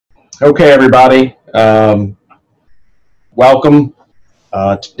Okay, everybody, welcome.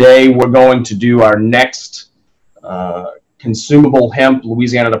 Today we're going to do our next Consumable Hemp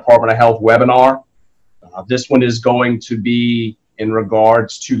Louisiana Department of Health webinar. This one is going to be in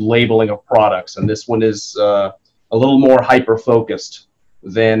regards to labeling of products, and this one is a little more hyper-focused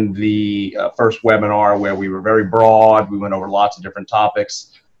than the first webinar where we were very broad. We went over lots of different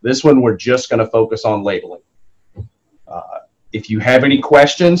topics. This one we're just going to focus on labeling. If you have any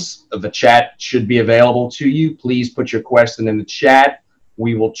questions, the chat should be available to you. Please put your question in the chat.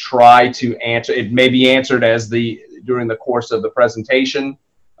 We will try to answer. It may be answered during the course of the presentation,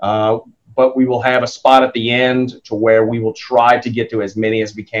 but we will have a spot at the end to where we will try to get to as many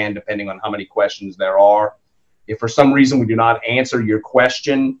as we can, depending on how many questions there are. If for some reason we do not answer your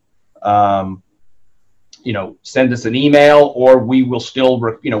question, send us an email, or we will still,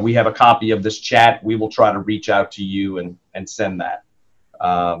 we have a copy of this chat. We will try to reach out to you and send that.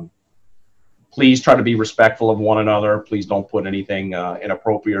 Please try to be respectful of one another. Please don't put anything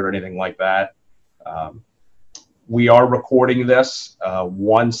inappropriate or anything like that. We are recording this.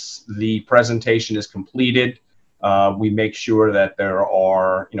 Once the presentation is completed, we make sure that there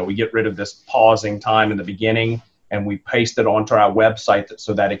are, we get rid of this pausing time in the beginning, and we paste it onto our website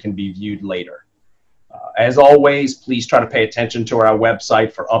so that it can be viewed later. As always, please try to pay attention to our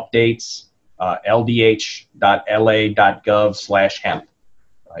website for updates, ldh.la.gov/hemp.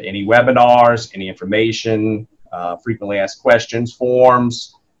 Any webinars, any information, frequently asked questions,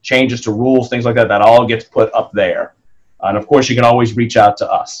 forms, changes to rules, things like that, that all gets put up there. And of course, you can always reach out to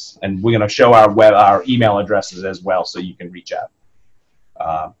us. And we're going to show our email addresses as well, so you can reach out.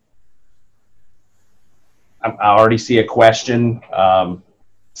 I already see a question.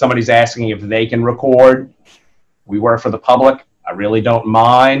 Somebody's asking if they can record. We work for the public. I really don't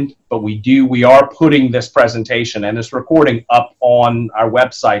mind, but we are putting this presentation and this recording up on our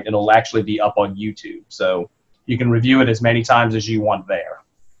website. It'll actually be up on YouTube, so you can review it as many times as you want there.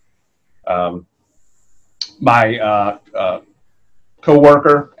 My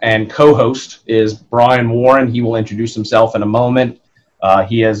co-worker and co-host is Brian Warren. He will introduce himself in a moment.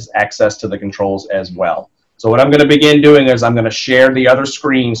 He has access to the controls as well. So what I'm going to begin doing is I'm going to share the other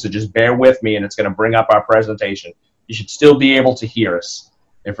screen, so just bear with me, and it's going to bring up our presentation. You should still be able to hear us.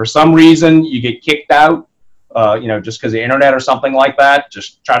 If for some reason you get kicked out, just because of the internet or something like that,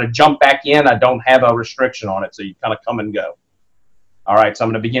 just try to jump back in. I don't have a restriction on it, so you kind of come and go. All right, so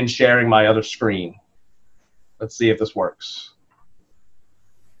I'm going to begin sharing my other screen. Let's see if this works.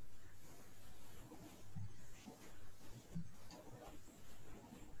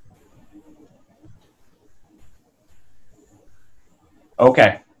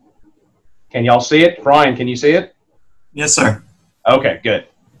 Okay. Can y'all see it? Brian, can you see it? Yes, sir. Okay, good.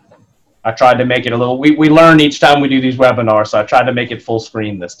 I tried to make it a little, we learn each time we do these webinars, so I tried to make it full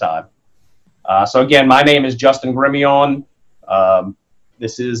screen this time. So again, my name is Justin Gremillion.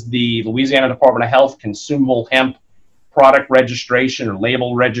 This is the Louisiana Department of Health Consumable Hemp Product Registration or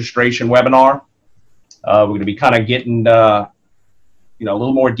Label Registration webinar. We're going to be kind of getting, a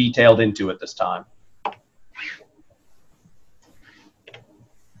little more detailed into it this time.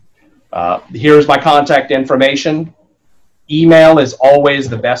 Here's my contact information. Email is always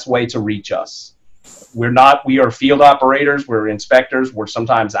the best way to reach us. We are field operators, we're inspectors, we're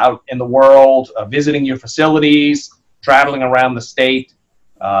sometimes out in the world, visiting your facilities, traveling around the state.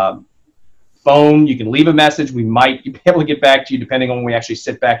 Phone, you can leave a message. We might be able to get back to you depending on when we actually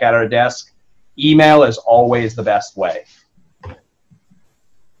sit back at our desk. Email is always the best way.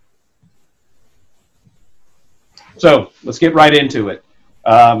 So let's get right into it.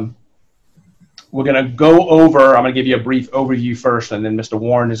 We're going to go over, I'm going to give you a brief overview first, and then Mr.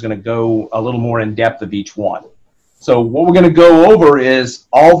 Warren is going to go a little more in depth of each one. So what we're going to go over is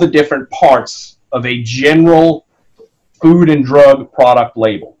all the different parts of a general food and drug product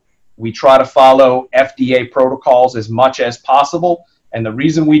label. We try to follow FDA protocols as much as possible, and the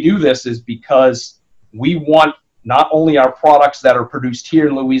reason we do this is because we want not only our products that are produced here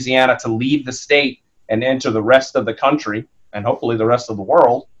in Louisiana to leave the state and enter the rest of the country, and hopefully the rest of the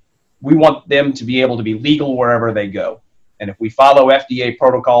world. We want them to be able to be legal wherever they go. And if we follow FDA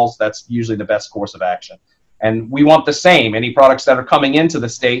protocols, that's usually the best course of action. And we want the same. Any products that are coming into the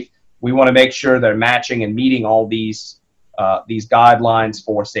state, we want to make sure they're matching and meeting all these guidelines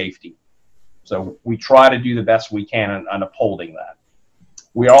for safety. So we try to do the best we can on upholding that.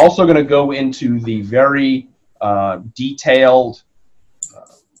 We are also going to go into the very detailed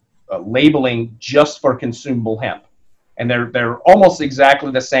labeling just for consumable hemp. And they're almost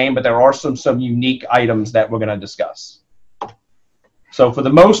exactly the same, but there are some unique items that we're going to discuss. So for the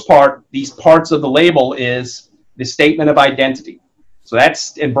most part, these parts of the label is the statement of identity. So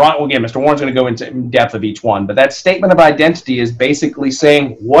that's, and Brian, well, again, Mr. Warren's going to go into depth of each one, but that statement of identity is basically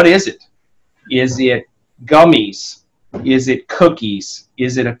saying, what is it? Is it gummies? Is it cookies?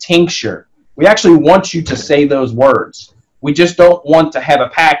 Is it a tincture? We actually want you to say those words. We just don't want to have a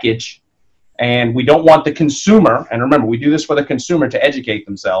package, and we don't want the consumer, and remember, we do this for the consumer to educate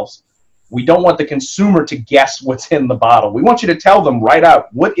themselves. We don't want the consumer to guess what's in the bottle. We want you to tell them right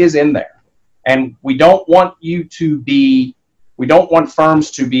out what is in there. And we don't want you to be, we don't want firms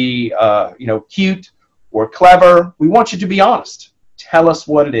to be, cute or clever. We want you to be honest. Tell us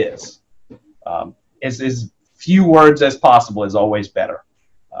what it is. As few words as possible is always better.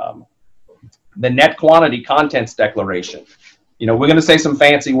 The net quantity contents declaration. We're going to say some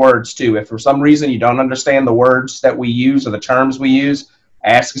fancy words too. If for some reason you don't understand the words that we use or the terms we use,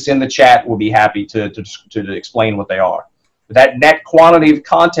 ask us in the chat. We'll be happy to explain what they are. But that net quantity of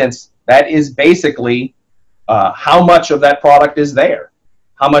contents, that is basically how much of that product is there.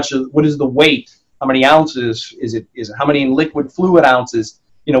 What is the weight? How many ounces is it? How many liquid fluid ounces?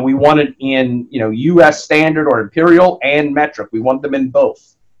 We want it in, U.S. standard or imperial and metric. We want them in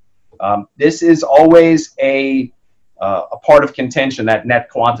both. This is always a part of contention, that net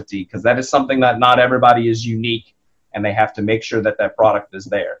quantity, because that is something that not everybody is unique, and they have to make sure that that product is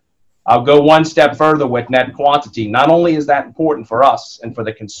there. I'll go one step further with net quantity. Not only is that important for us and for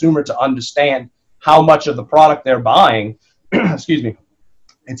the consumer to understand how much of the product they're buying, excuse me,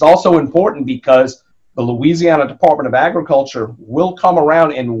 it's also important because the Louisiana Department of Agriculture will come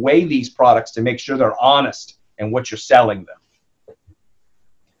around and weigh these products to make sure they're honest in what you're selling them.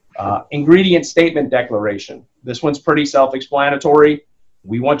 Ingredient statement declaration. This one's pretty self-explanatory.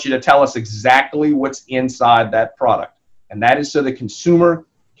 We want you to tell us exactly what's inside that product. And that is so the consumer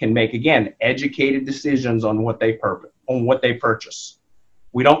can make, again, educated decisions on what they purchase.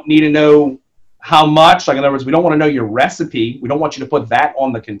 We don't need to know how much, like in other words, we don't want to know your recipe. We don't want you to put that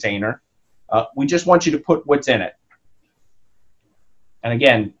on the container. We just want you to put what's in it. And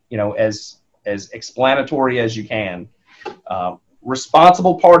again, as explanatory as you can.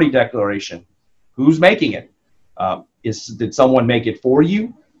 Responsible party declaration. Who's making it? Did someone make it for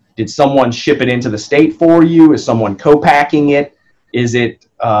you? Did someone ship it into the state for you? Is someone co-packing it? Is it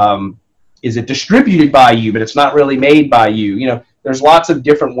distributed by you, but it's not really made by you? There's lots of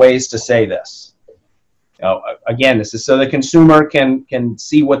different ways to say this. Again, this is so the consumer can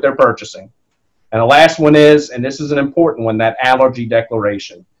see what they're purchasing. And the last one is, and this is an important one, that allergy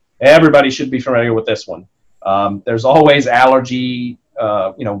declaration. Everybody should be familiar with this one. There's always allergy,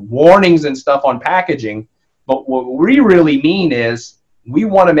 warnings and stuff on packaging. But what we really mean is we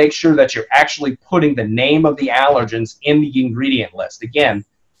want to make sure that you're actually putting the name of the allergens in the ingredient list. Again,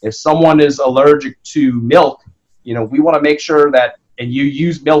 if someone is allergic to milk, we want to make sure that, and you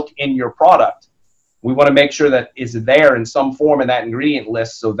use milk in your product, we want to make sure that it's there in some form in that ingredient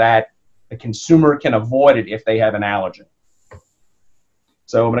list so that the consumer can avoid it if they have an allergen.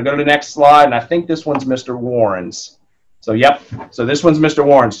 So I'm going to go to the next slide, and I think this one's Mr. Warren's. So, yep. So this one's Mr.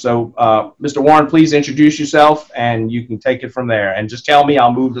 Warren's. So, Mr. Warren, please introduce yourself, and you can take it from there. And just tell me,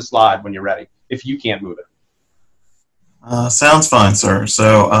 I'll move the slide when you're ready, if you can't move it. Sounds fine, sir.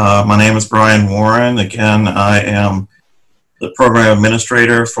 So, my name is Brian Warren. Again, I am the program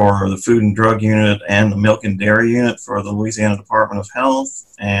administrator for the Food and Drug Unit and the Milk and Dairy Unit for the Louisiana Department of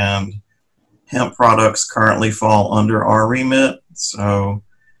Health. And hemp products currently fall under our remit. So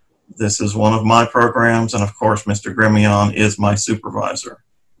this is one of my programs, and of course, Mr. Gremillion is my supervisor.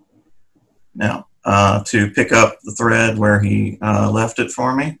 Now, to pick up the thread where he left it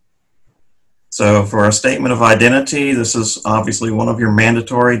for me. So for a statement of identity, this is obviously one of your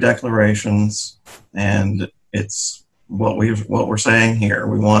mandatory declarations, and it's what we're saying here.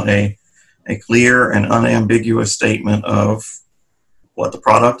 We want a clear and unambiguous statement of what the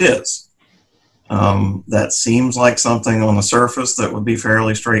product is. That seems like something on the surface that would be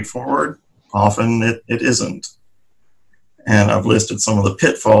fairly straightforward. Often it isn't. And I've listed some of the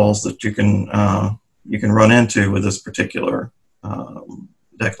pitfalls that you can run into with this particular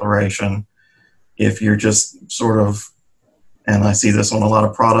declaration. If you're just sort of, and I see this on a lot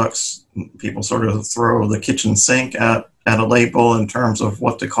of products, people sort of throw the kitchen sink at a label in terms of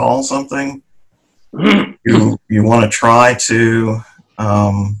what to call something. You want to try to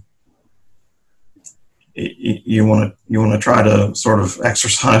you want to try to sort of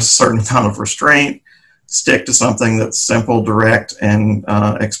exercise a certain amount of restraint, stick to something that's simple, direct, and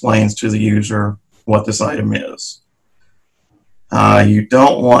explains to the user what this item is. You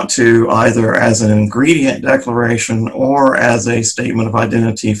don't want to, either as an ingredient declaration or as a statement of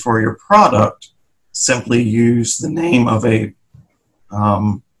identity for your product, simply use the name of a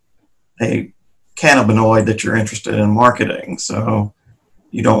cannabinoid that you're interested in marketing. So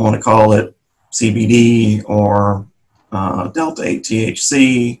you don't want to call it CBD or Delta 8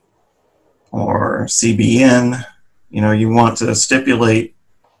 THC or CBN. You know, you want to stipulate,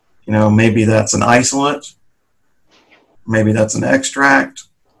 you know, maybe that's an isolate, maybe that's an extract,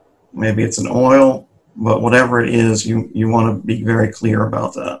 maybe it's an oil, but whatever it is, you want to be very clear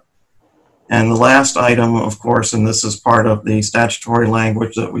about that. And the last item, of course, and this is part of the statutory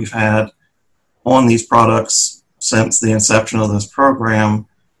language that we've had on these products since the inception of this program,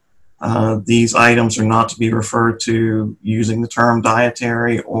 these items are not to be referred to using the term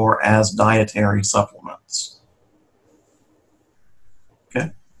dietary or as dietary supplements.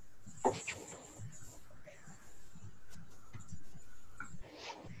 Okay.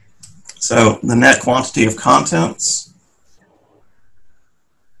 So the net quantity of contents.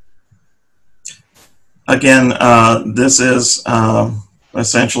 Again, this is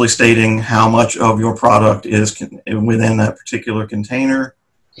essentially stating how much of your product is within that particular container.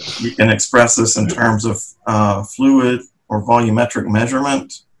 You can express this in terms of fluid or volumetric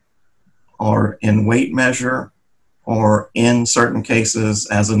measurement, or in weight measure, or in certain cases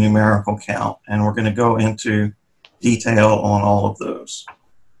as a numerical count. And we're going to go into detail on all of those.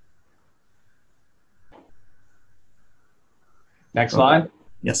 Next slide.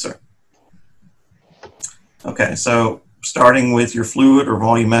 Yes, sir. Okay, so starting with your fluid or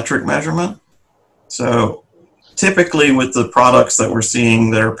volumetric measurement. So typically with the products that we're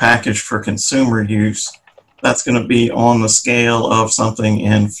seeing that are packaged for consumer use, that's going to be on the scale of something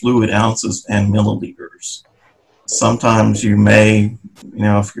in fluid ounces and milliliters. Sometimes you may, you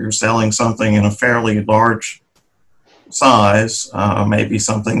know, if you're selling something in a fairly large size, maybe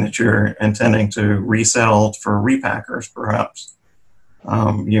something that you're intending to resell for repackers perhaps,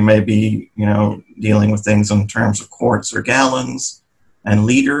 you may be, you know, dealing with things in terms of quarts or gallons and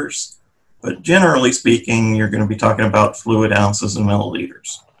liters, but generally speaking, you're going to be talking about fluid ounces and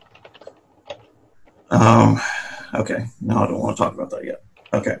milliliters. Okay, no, I don't want to talk about that yet.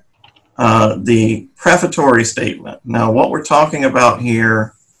 Okay, the prefatory statement. Now, what we're talking about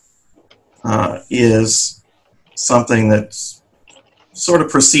here is something that sort of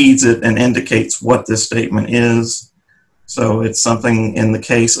precedes it and indicates what this statement is. So it's something in the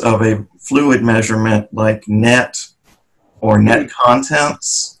case of a fluid measurement like net or net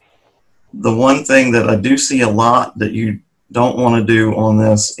contents. The one thing that I do see a lot that you don't want to do on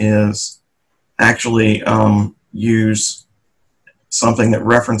this is actually use something that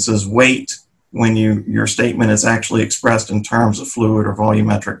references weight when your statement is actually expressed in terms of fluid or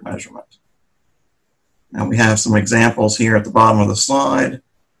volumetric measurement. Now we have some examples here at the bottom of the slide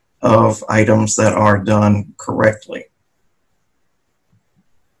of items that are done correctly.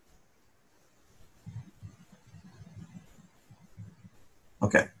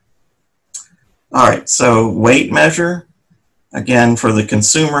 Okay. All right, so weight measure. Again, for the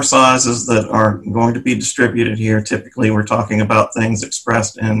consumer sizes that are going to be distributed here, typically we're talking about things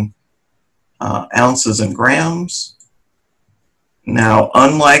expressed in ounces and grams. Now,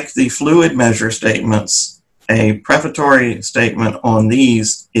 unlike the fluid measure statements, a prefatory statement on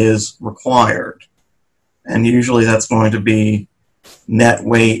these is required. And usually that's going to be net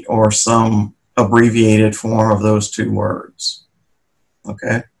weight or some abbreviated form of those two words.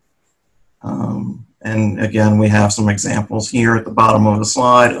 Okay. And again, we have some examples here at the bottom of the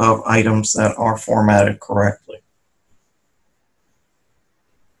slide of items that are formatted correctly.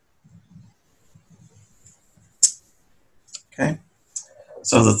 Okay.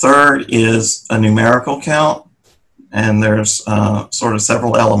 So the third is a numerical count, and there's sort of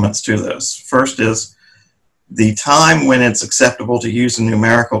several elements to this. First is the time when it's acceptable to use a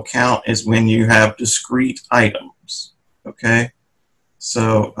numerical count is when you have discrete items. Okay.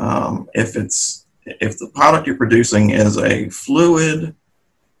 So if the product you're producing is a fluid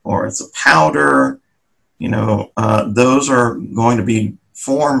or it's a powder, you know, those are going to be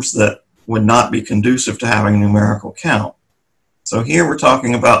forms that would not be conducive to having a numerical count. So here we're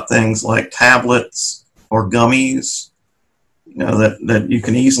talking about things like tablets or gummies, you know, that you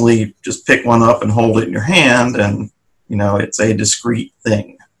can easily just pick one up and hold it in your hand and, you know, it's a discrete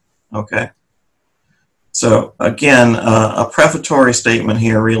thing. Okay. So again, a prefatory statement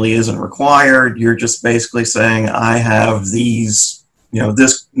here really isn't required. You're just basically saying, I have these, you know,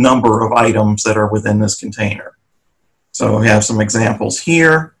 this number of items that are within this container. So we have some examples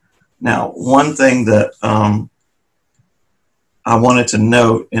here. Now, one thing that I wanted to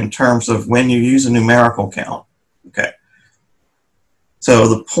note in terms of when you use a numerical count, okay. So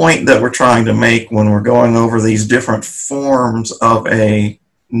the point that we're trying to make when we're going over these different forms of a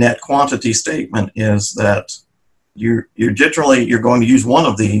net quantity statement is that you're going to use one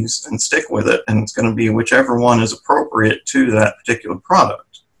of these and stick with it, and it's going to be whichever one is appropriate to that particular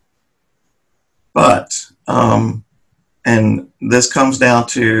product. But and this comes down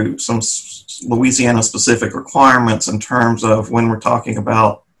to some Louisiana specific requirements in terms of when we're talking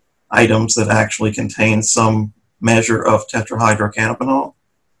about items that actually contain some measure of tetrahydrocannabinol.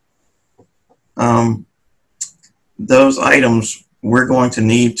 Those items, we're going to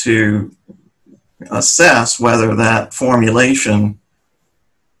need to assess whether that formulation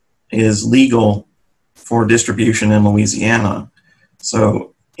is legal for distribution in Louisiana.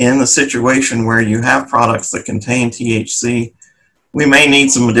 So in the situation where you have products that contain THC, we may need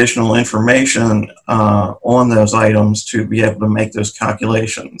some additional information on those items to be able to make those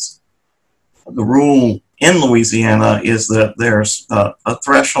calculations. The rule in Louisiana is that there's a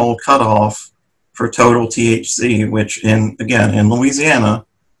threshold cutoff for total THC, which again in Louisiana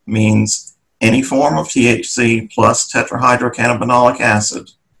means any form of THC plus tetrahydrocannabinolic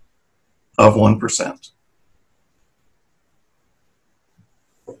acid of 1%.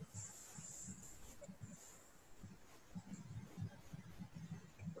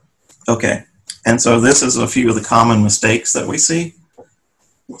 Okay, and so this is a few of the common mistakes that we see.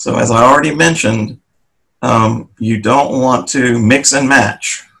 So as I already mentioned, you don't want to mix and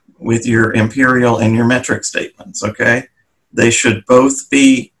match with your imperial and your metric statements, okay? They should both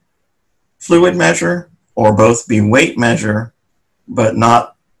be fluid measure or both be weight measure, but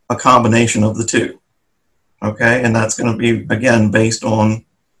not a combination of the two, okay? And that's going to be, again, based on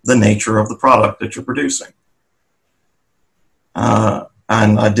the nature of the product that you're producing.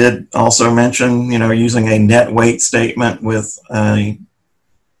 And I did also mention, using a net weight statement with a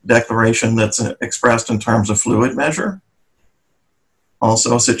declaration that's expressed in terms of fluid measure.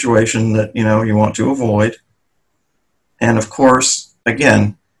 Also a situation that, you want to avoid. And of course,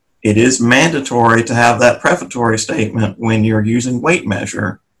 again, it is mandatory to have that prefatory statement when you're using weight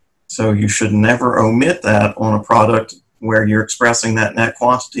measure. So you should never omit that on a product where you're expressing that net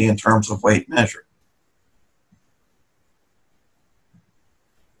quantity in terms of weight measure.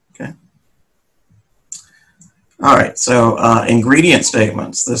 Okay. All right, so ingredient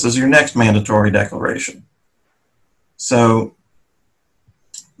statements. This is your next mandatory declaration. So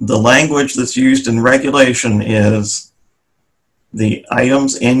the language that's used in regulation is the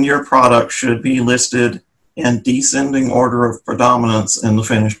items in your product should be listed in descending order of predominance in the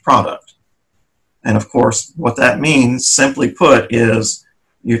finished product. And of course, what that means, simply put, is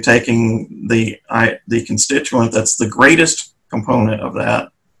you're taking the constituent that's the greatest component of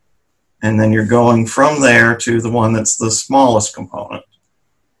that, and then you're going from there to the one that's the smallest component.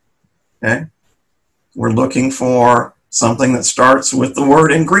 Okay? We're looking for something that starts with the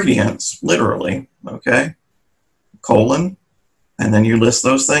word ingredients, literally, okay? Colon, and then you list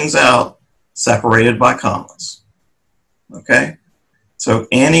those things out, separated by commas, okay? So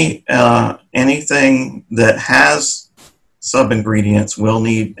anything that has sub-ingredients will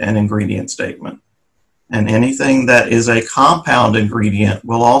need an ingredient statement. And anything that is a compound ingredient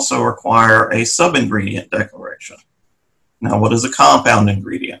will also require a sub-ingredient declaration. Now, what is a compound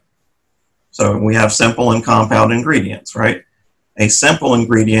ingredient? So we have simple and compound ingredients, right? A simple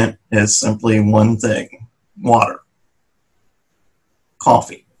ingredient is simply one thing: water,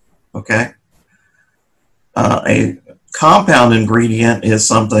 coffee, okay? A compound ingredient is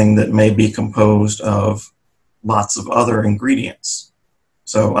something that may be composed of lots of other ingredients.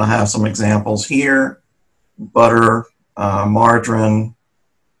 So I have some examples here: butter, margarine,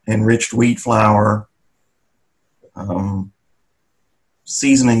 enriched wheat flour,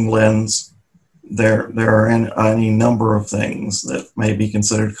 seasoning blends. There are any number of things that may be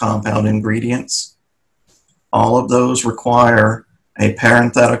considered compound ingredients. All of those require a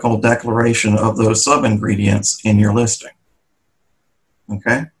parenthetical declaration of those sub-ingredients in your listing.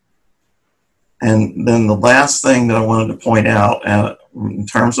 Okay? And then the last thing that I wanted to point out in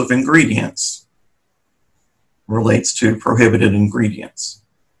terms of ingredients relates to prohibited ingredients.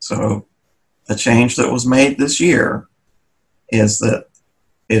 So a change that was made this year is that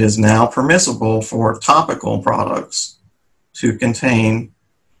it is now permissible for topical products to contain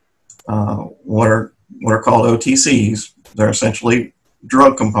what are called OTCs. They're essentially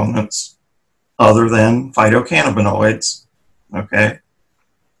drug components other than phytocannabinoids, okay?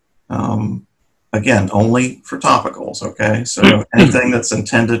 Again, only for topicals, okay? So anything that's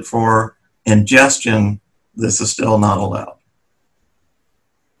intended for ingestion, this is still not allowed.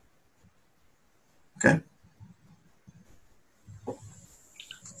 Okay?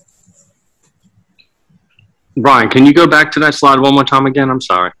 Brian, can you go back to that slide one more time again? I'm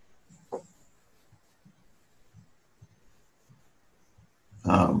sorry.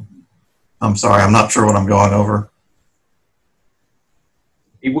 I'm sorry, I'm not sure what I'm going over.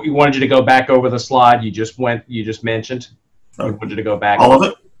 He wanted you to go back over the slide you just mentioned. He wanted you to go back. All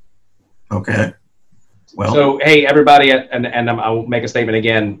of it? Okay. Well. So, hey, everybody, and I'll make a statement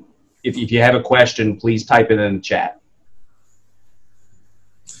again. If you have a question, please type it in the chat.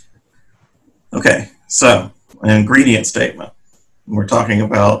 Okay, so an ingredient statement. We're talking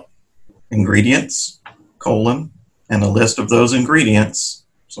about ingredients, colon, and a list of those ingredients.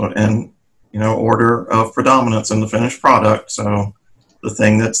 So, in order of predominance in the finished product. So, the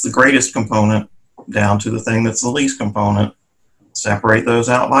thing that's the greatest component down to the thing that's the least component. Separate those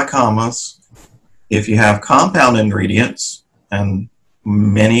out by commas. If you have compound ingredients, and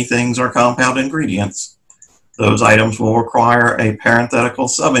many things are compound ingredients, those items will require a parenthetical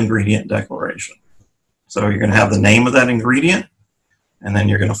sub-ingredient declaration. So you're going to have the name of that ingredient, and then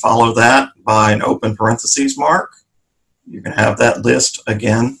you're going to follow that by an open parentheses mark. You're going to have that list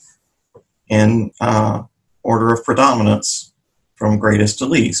again in order of predominance from greatest to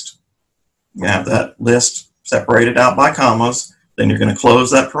least. You have that list separated out by commas, then you're going to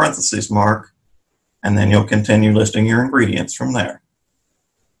close that parentheses mark, and then you'll continue listing your ingredients from there.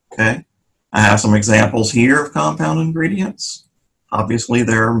 Okay? I have some examples here of compound ingredients. Obviously,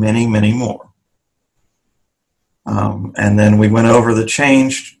 there are many, many more. And then we went over the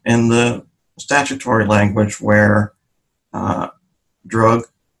change in the statutory language where drug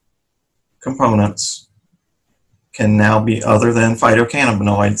components can now be, other than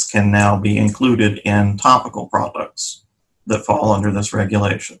phytocannabinoids, can now be included in topical products that fall under this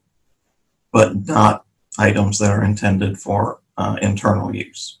regulation, but not items that are intended for internal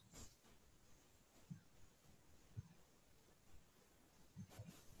use.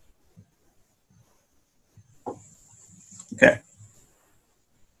 Okay.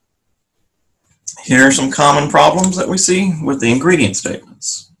 Here are some common problems that we see with the ingredient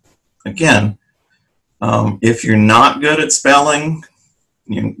statements. Again, if you're not good at spelling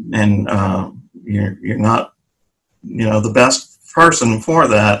and you're not the best person for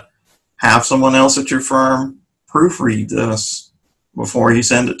that, have someone else at your firm proofread this before you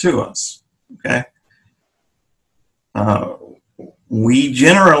send it to us. Okay. We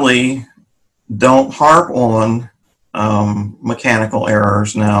generally don't harp on mechanical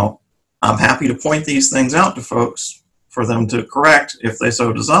errors. Now, I'm happy to point these things out to folks for them to correct if they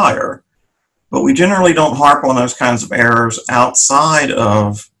so desire, but we generally don't harp on those kinds of errors outside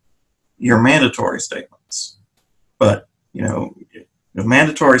of your mandatory statements. But, the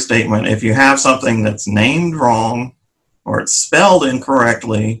mandatory statement, if you have something that's named wrong or it's spelled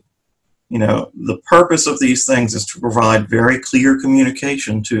incorrectly, the purpose of these things is to provide very clear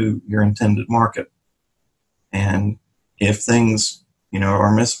communication to your intended market. And if things,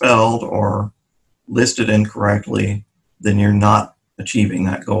 are misspelled or listed incorrectly, then you're not achieving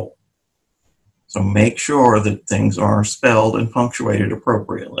that goal. So make sure that things are spelled and punctuated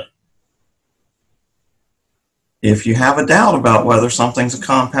appropriately. If you have a doubt about whether something's a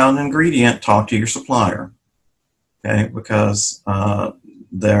compound ingredient, talk to your supplier. Okay, because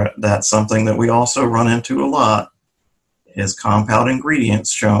that's something that we also run into a lot, is compound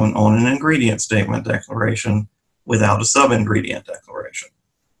ingredients shown on an ingredient statement declaration without a sub-ingredient declaration.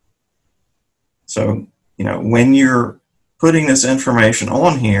 So, when you're putting this information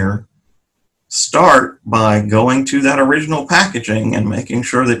on here, start by going to that original packaging and making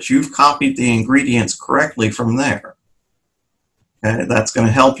sure that you've copied the ingredients correctly from there. Okay, that's going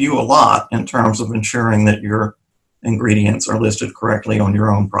to help you a lot in terms of ensuring that your ingredients are listed correctly on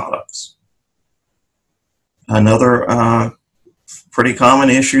your own products. Another pretty common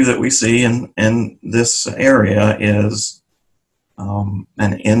issue that we see in this area is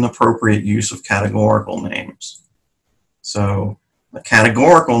an inappropriate use of categorical names. So a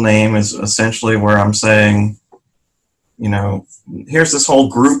categorical name is essentially where I'm saying, here's this whole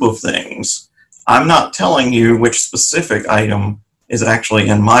group of things. I'm not telling you which specific item is actually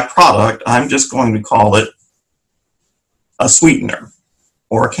in my product. I'm just going to call it a sweetener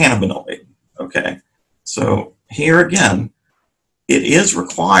or a cannabinoid. Okay. So here again, it is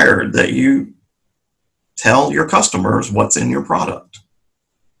required that you tell your customers what's in your product.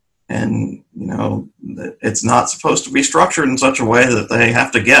 And, it's not supposed to be structured in such a way that they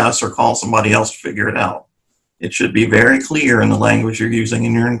have to guess or call somebody else to figure it out. It should be very clear in the language you're using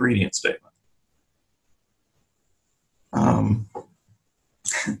in your ingredient statement.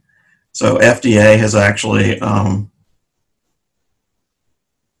 So FDA has actually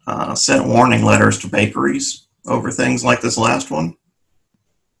sent warning letters to bakeries over things like this last one.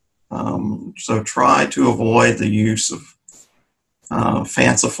 So try to avoid the use of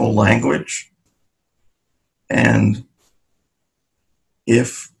fanciful language. And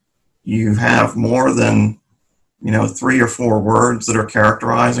if you have more than 3 or 4 words that are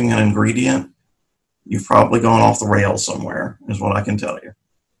characterizing an ingredient, you've probably gone off the rails somewhere, is what I can tell you.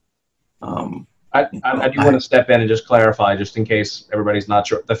 I do want to step in and just clarify, just in case everybody's not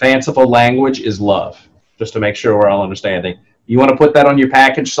sure. The fanciful language is love, just to make sure we're all understanding. You want to put that on your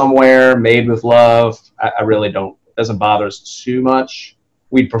package somewhere, made with love. I really don't. It doesn't bother us too much.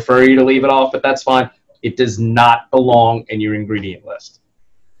 We'd prefer you to leave it off, but that's fine. It does not belong in your ingredient list.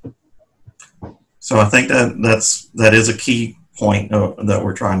 So I think that is a key point that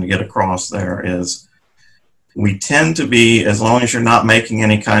we're trying to get across there is we tend to be, as long as you're not making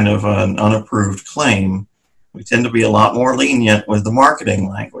any kind of an unapproved claim, we tend to be a lot more lenient with the marketing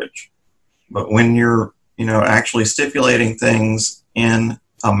language. But when you're, actually stipulating things in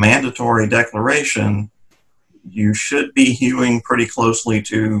a mandatory declaration, you should be hewing pretty closely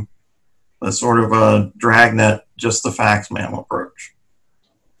to a sort of a dragnet, just the facts ma'am approach.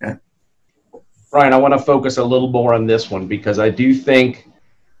 Okay. Brian, I want to focus a little more on this one because I do think,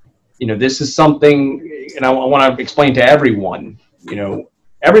 this is something, and I want to explain to everyone,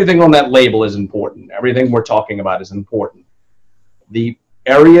 everything on that label is important. Everything we're talking about is important. The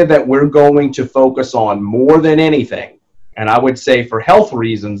area that we're going to focus on more than anything, and I would say for health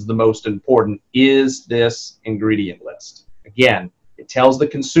reasons, the most important is this ingredient list. Again, it tells the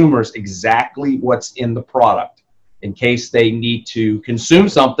consumers exactly what's in the product in case they need to consume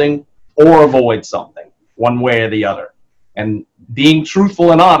something or avoid something, one way or the other. And being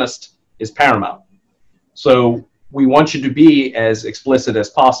truthful and honest is paramount. So we want you to be as explicit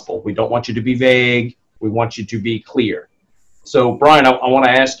as possible. We don't want you to be vague. We want you to be clear. So, Brian, I want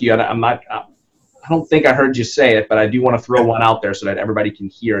to ask you, and I don't think I heard you say it, but I do want to throw one out there so that everybody can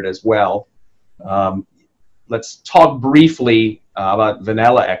hear it as well. Let's talk briefly about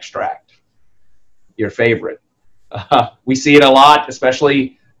vanilla extract, your favorite. We see it a lot,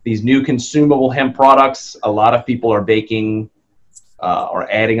 especially these new consumable hemp products. A lot of people are baking or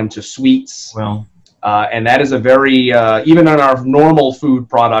adding them to sweets. Well, and that is a very, even in our normal food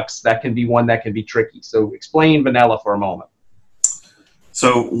products, that can be one that can be tricky. So explain vanilla for a moment.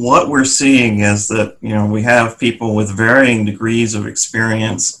 So what we're seeing is that, we have people with varying degrees of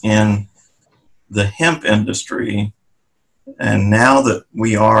experience in the hemp industry. And now that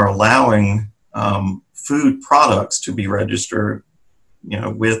we are allowing food products to be registered,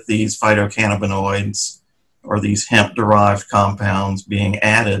 with these phytocannabinoids or these hemp-derived compounds being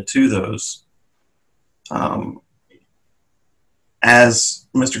added to those. As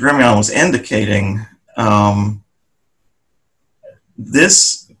Mr. Gremillion was indicating,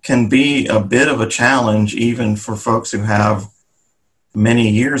 this can be a bit of a challenge even for folks who have many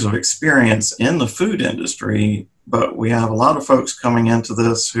years of experience in the food industry, but we have a lot of folks coming into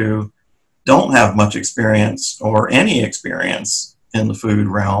this who don't have much experience or any experience in the food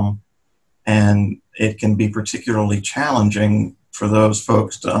realm, and it can be particularly challenging for those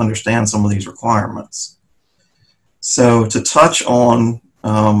folks to understand some of these requirements. So to touch on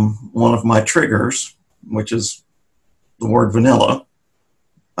one of my triggers, which is the word vanilla.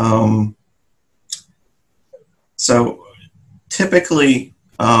 So typically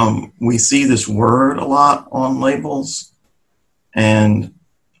we see this word a lot on labels, and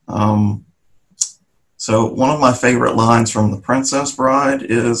so one of my favorite lines from The Princess Bride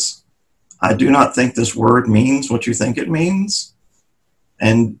is, "I do not think this word means what you think it means."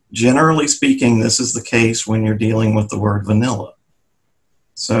 And generally speaking, this is the case when you're dealing with the word vanilla.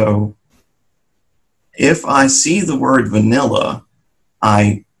 So if I see the word vanilla,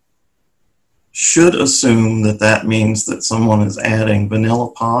 I should assume that that means that someone is adding vanilla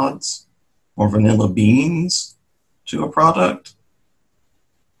pods or vanilla beans to a product.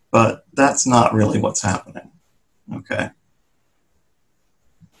 But that's not really what's happening, okay?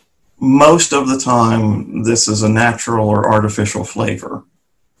 Most of the time, this is a natural or artificial flavor,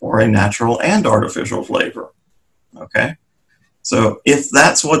 or a natural and artificial flavor, okay? So if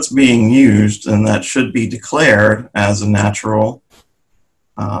that's what's being used, then that should be declared as a natural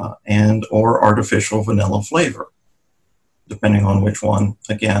and or artificial vanilla flavor, depending on which one,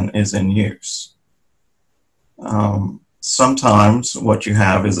 again, is in use. Sometimes what you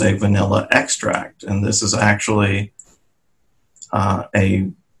have is a vanilla extract, and this is actually a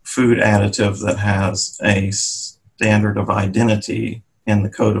food additive that has a standard of identity in the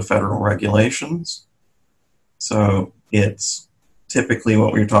Code of Federal Regulations. So it's typically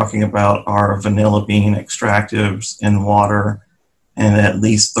what we're talking about are vanilla bean extractives in water and at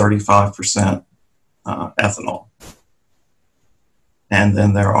least 35% ethanol. And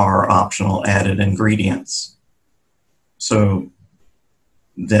then there are optional added ingredients. So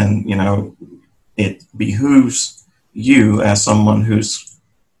then, it behooves you as someone who's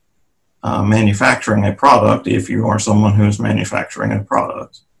manufacturing a product, if you are someone who is manufacturing a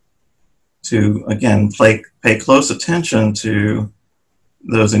product, to, again, pay close attention to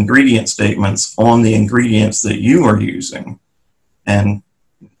those ingredient statements on the ingredients that you are using, and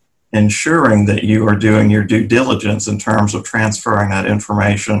ensuring that you are doing your due diligence in terms of transferring that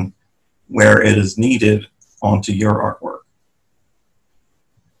information where it is needed onto your artwork.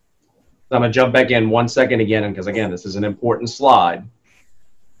 I'm going to jump back in 1 second again, because again, this is an important slide.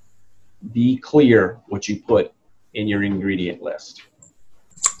 Be clear what you put in your ingredient list.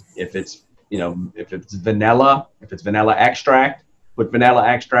 If it's, if it's vanilla extract, put vanilla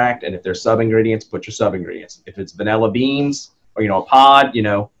extract, and if there's sub-ingredients, put your sub-ingredients. If it's vanilla beans, or, a pod,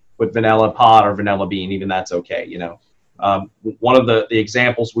 put vanilla pod or vanilla bean, even that's okay, One of the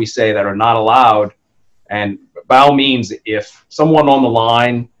examples we say that are not allowed, and by all means, if someone on the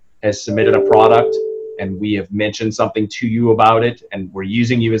line has submitted a product and we have mentioned something to you about it, and we're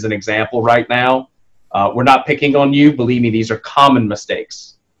using you as an example right now, we're not picking on you. Believe me, these are common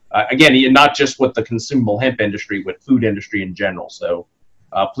mistakes. Again, not just with the consumable hemp industry, with food industry in general. So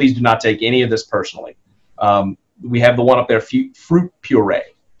please do not take any of this personally. We have the one up there, fruit puree.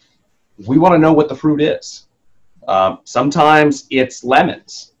 We want to know what the fruit is. Sometimes it's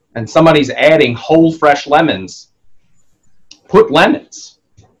lemons, and somebody's adding whole fresh lemons. Put lemons.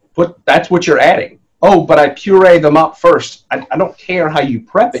 That's what you're adding. Oh, but I puree them up first. I don't care how you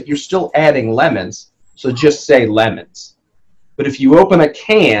prep it. You're still adding lemons, so just say lemons. But if you open a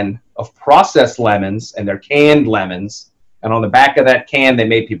can of processed lemons, and they're canned lemons, and on the back of that can they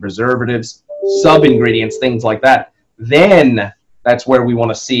may be preservatives, sub-ingredients, things like that, then that's where we want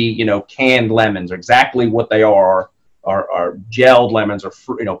to see, canned lemons, or exactly what they are gelled lemons, or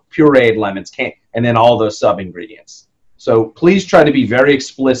pureed lemons, and then all those sub-ingredients. So please try to be very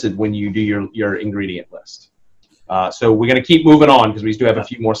explicit when you do your ingredient list. So we're going to keep moving on because we do have a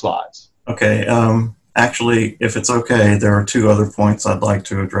few more slides. Okay. Actually, if it's okay, there are two other points I'd like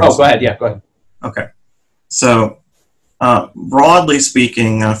to address. Oh, go ahead. Yeah, go ahead. Okay. So broadly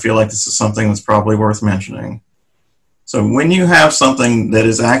speaking, I feel like this is something that's probably worth mentioning. So when you have something that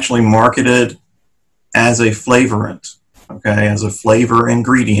is actually marketed as a flavorant, okay, as a flavor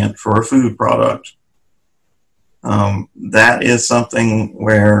ingredient for a food product, that is something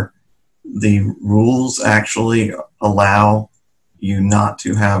where the rules actually allow you not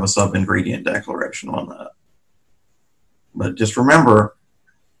to have a sub-ingredient declaration on that. But just remember,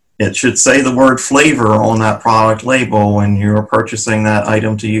 it should say the word flavor on that product label when you're purchasing that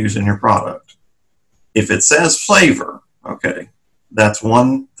item to use in your product. If it says flavor, okay, that's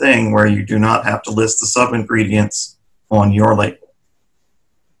one thing where you do not have to list the sub-ingredients on your label.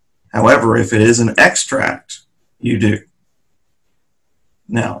 However, if it is an extract, you do.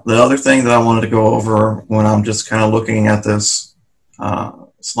 Now, the other thing that I wanted to go over when I'm just kind of looking at this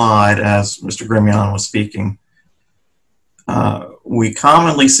slide as Mr. Gremillion was speaking, we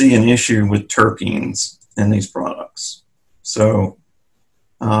commonly see an issue with terpenes in these products. So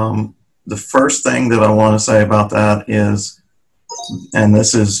the first thing that I want to say about that is, and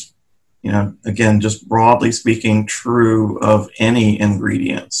this is, again, just broadly speaking, true of any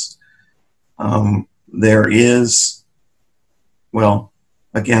ingredients. There is, well,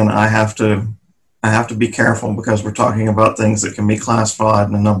 again, I have to be careful because we're talking about things that can be classified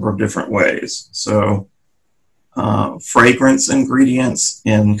in a number of different ways. So fragrance ingredients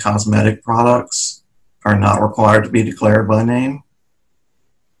in cosmetic products are not required to be declared by name.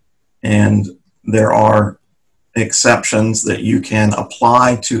 And there are exceptions that you can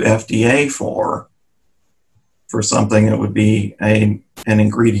apply to FDA for something that would be an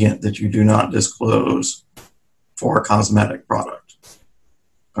ingredient that you do not disclose for a cosmetic product.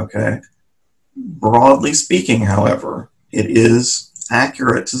 Okay. Broadly speaking, however, it is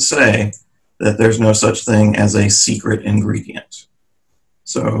accurate to say that there's no such thing as a secret ingredient.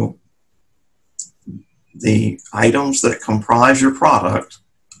 So the items that comprise your product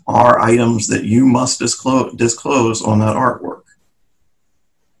are items that you must disclose on that artwork.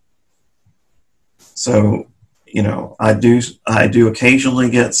 So, I do occasionally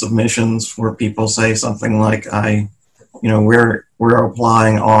get submissions where people say something like, we're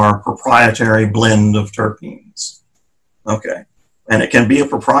applying our proprietary blend of terpenes. Okay. And it can be a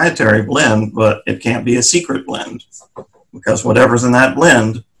proprietary blend, but it can't be a secret blend because whatever's in that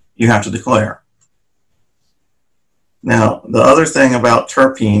blend, you have to declare. Now, the other thing about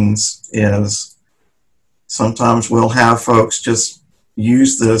terpenes is sometimes we'll have folks just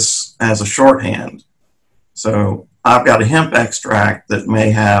use this as a shorthand. So I've got a hemp extract that may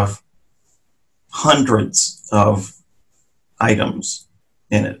have hundreds of items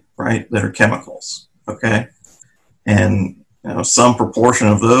in it, right, that are chemicals, okay? And some proportion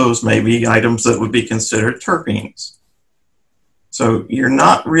of those may be items that would be considered terpenes. So you're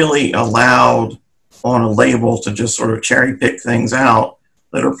not really allowed on a label to just sort of cherry pick things out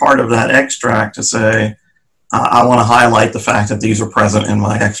that are part of that extract to say, I want to highlight the fact that these are present in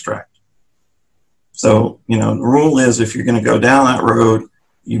my extract. So, the rule is if you're going to go down that road,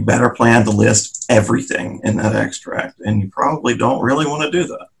 you better plan to list everything in that extract, and you probably don't really want to do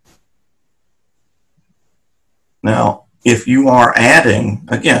that. Now, if you are adding,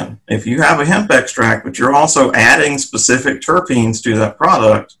 again, if you have a hemp extract, but you're also adding specific terpenes to that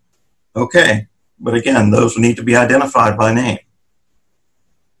product, okay. But again, those need to be identified by name.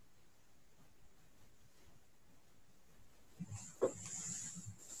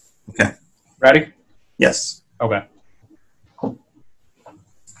 Okay. Ready? Yes. Okay. All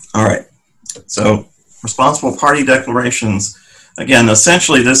right. So responsible party declarations, again,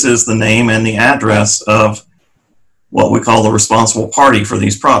 essentially this is the name and the address of what we call the responsible party for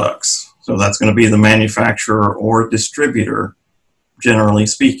these products. So that's going to be the manufacturer or distributor, generally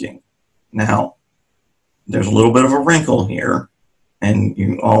speaking. Now, there's a little bit of a wrinkle here, and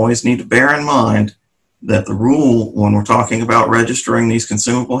you always need to bear in mind that the rule when we're talking about registering these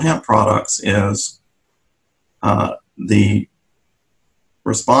consumable hemp products is the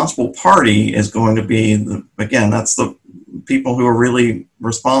responsible party is going to be, that's the people who are really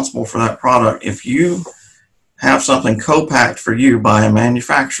responsible for that product. If you have something co-packed for you by a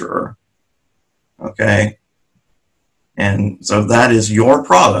manufacturer, okay, and so that is your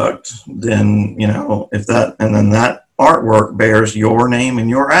product, then, if that, and then that artwork bears your name and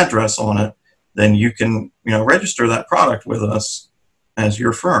your address on it, then you can, register that product with us as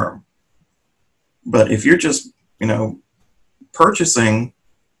your firm. But if you're just, purchasing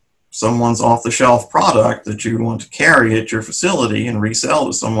someone's off-the-shelf product that you want to carry at your facility and resell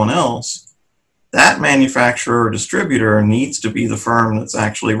to someone else, that manufacturer or distributor needs to be the firm that's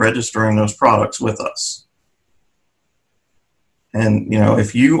actually registering those products with us. And,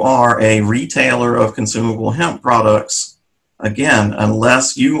 if you are a retailer of consumable hemp products, again,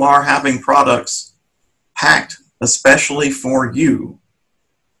 unless you are having products packed especially for you,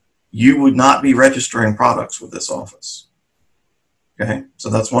 you would not be registering products with this office. Okay, so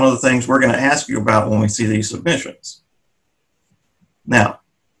that's one of the things we're going to ask you about when we see these submissions. Now,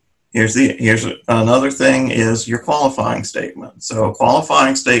 here's another thing is your qualifying statement. So a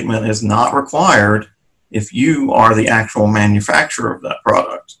qualifying statement is not required if you are the actual manufacturer of that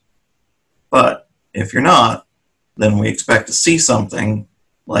product. But if you're not, then we expect to see something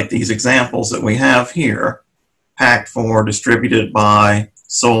like these examples that we have here, packed for, distributed by,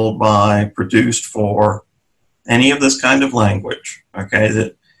 sold by, produced for, any of this kind of language. Okay,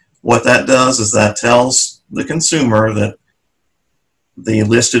 that what that does is that tells the consumer that the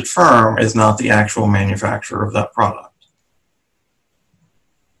listed firm is not the actual manufacturer of that product.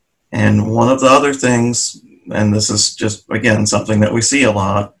 And one of the other things, and this is just, again, something that we see a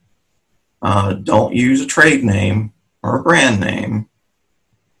lot, don't use a trade name or a brand name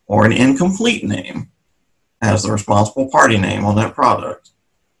or an incomplete name as the responsible party name on that product.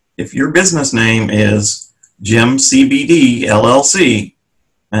 If your business name is Jim CBD LLC,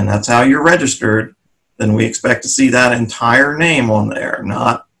 and that's how you're registered, then we expect to see that entire name on there,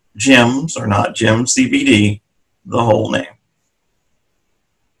 not Jim's or not Jim CBD, the whole name.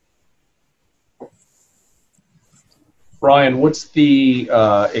 Brian, what's the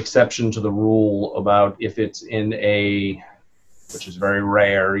exception to the rule about if it's in a, which is very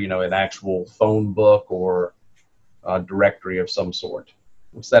rare, an actual phone book or a directory of some sort?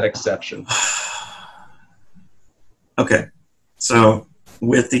 What's that exception? Okay, so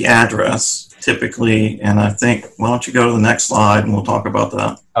with the address, typically, and I think, why don't you go to the next slide and we'll talk about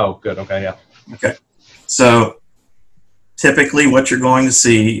that. Oh, good. Okay, yeah. Okay, so typically what you're going to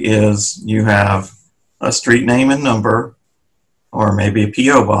see is you have a street name and number, or maybe a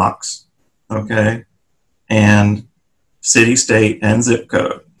P.O. box, okay, and city, state, and zip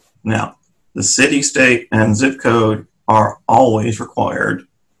code. Now, the city, state, and zip code are always required.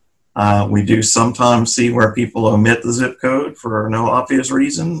 We do sometimes see where people omit the zip code for no obvious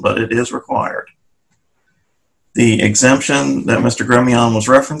reason, but it is required. The exemption that Mr. Gremillion was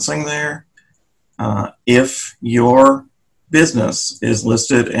referencing there, if your business is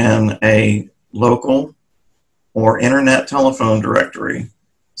listed in a local or internet telephone directory,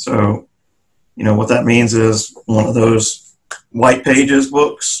 so what that means is one of those white pages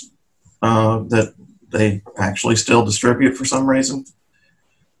books that they actually still distribute for some reason,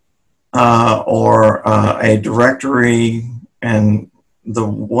 or a directory. And the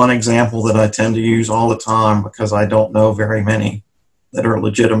one example that I tend to use all the time, because I don't know very many that are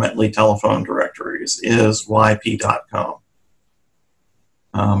legitimately telephone directories, is yp.com.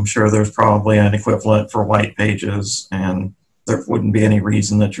 I'm sure there's probably an equivalent for white pages, and there wouldn't be any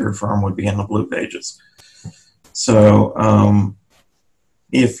reason that your firm would be in the blue pages. So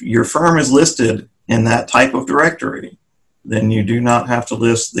if your firm is listed in that type of directory, then you do not have to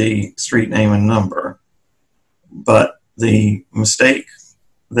list the street name and number. But the mistake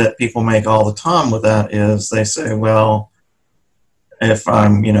that people make all the time with that is they say, well, if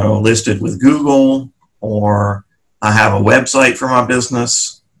I'm, listed with Google, or I have a website for my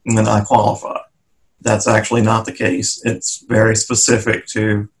business, then I qualify. That's actually not the case. It's very specific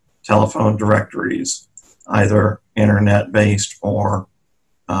to telephone directories, either internet-based or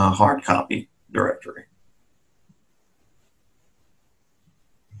hard copy directory.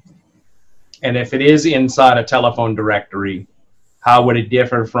 And if it is inside a telephone directory, how would it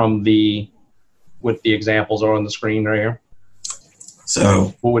differ from what the examples are on the screen right here?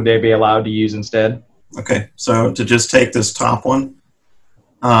 So what would they be allowed to use instead? Okay, so to just take this top one,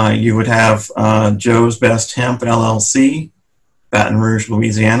 you would have Joe's Best Hemp LLC, Baton Rouge,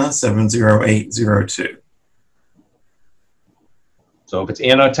 Louisiana, 70802. So if it's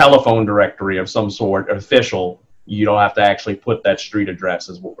in a telephone directory of some sort, official, you don't have to actually put that street address,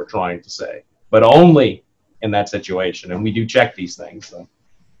 is what we're trying to say. But only in that situation, and we do check these things. So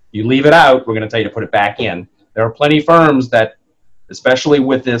you leave it out, we're going to tell you to put it back in. There are plenty of firms that, especially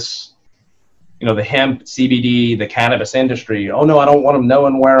with this, the hemp, CBD, the cannabis industry, oh no, I don't want them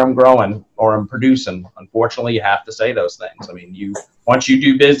knowing where I'm growing or I'm producing. Unfortunately, you have to say those things. I mean, once you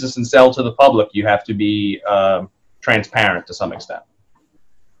do business and sell to the public, you have to be transparent to some extent.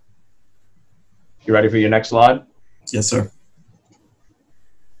 You ready for your next slide? Yes, sir.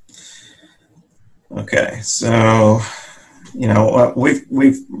 Okay, so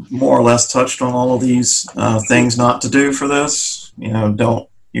we've more or less touched on all of these things not to do for this. Don't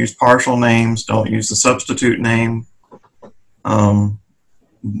use partial names. Don't use the substitute name.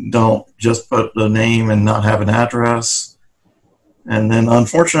 Don't just put the name and not have an address. And then,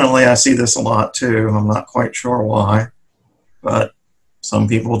 unfortunately, I see this a lot too. I'm not quite sure why, but some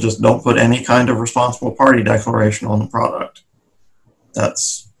people just don't put any kind of responsible party declaration on the product.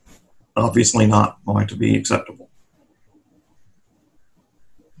 That's obviously not going to be acceptable.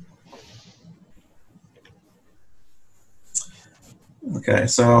 Okay,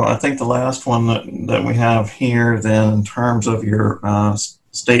 so I think the last one that we have here then in terms of your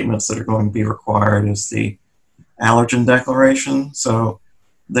statements that are going to be required is the allergen declaration. So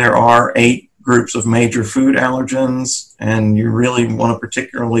there are 8 groups of major food allergens, and you really want to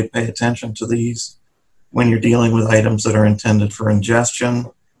particularly pay attention to these when you're dealing with items that are intended for ingestion.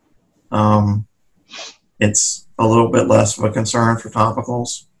 It's a little bit less of a concern for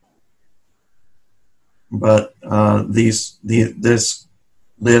topicals, but this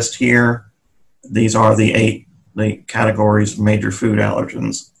list here, these are the categories of major food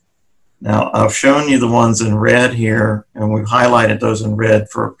allergens. Now, I've shown you the ones in red here, and we've highlighted those in red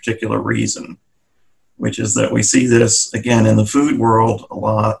for a particular reason, which is that we see this, again, in the food world a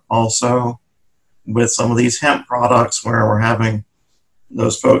lot also with some of these hemp products where we're having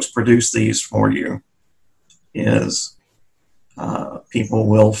those folks produce these for you, is people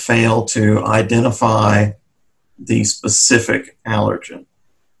will fail to identify the specific allergen.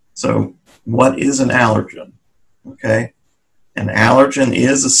 So what is an allergen? Okay. An allergen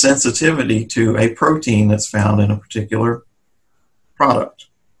is a sensitivity to a protein that's found in a particular product,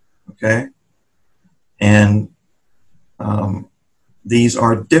 okay? And these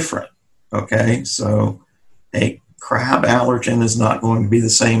are different, okay? So a crab allergen is not going to be the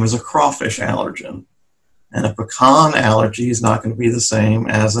same as a crawfish allergen, and a pecan allergy is not going to be the same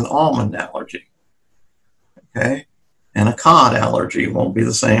as an almond allergy, okay? And a cod allergy won't be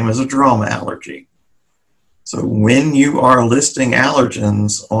the same as a drum allergy. So when you are listing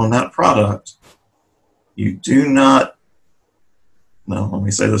allergens on that product, you do not, no, let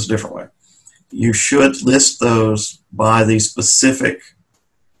me say this a different way. You should list those by the specific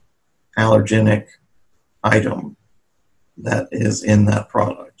allergenic item that is in that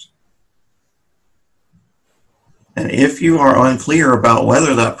product. And if you are unclear about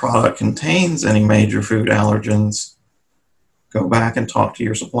whether that product contains any major food allergens, go back and talk to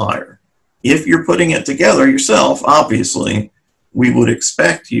your supplier. If you're putting it together yourself, obviously, we would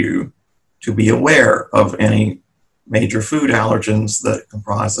expect you to be aware of any major food allergens that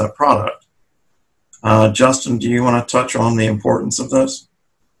comprise that product. Justin, do you want to touch on the importance of this?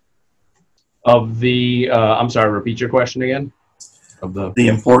 Of the, I'm sorry, repeat your question again? Of the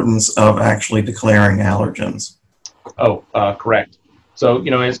importance of actually declaring allergens. Oh, correct. So,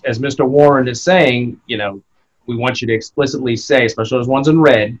 as Mr. Warren is saying, we want you to explicitly say, especially those ones in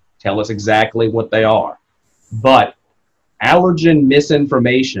red, tell us exactly what they are. But allergen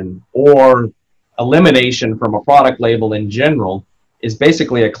misinformation or elimination from a product label in general is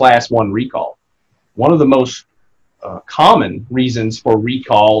basically a class 1 recall. One of the most common reasons for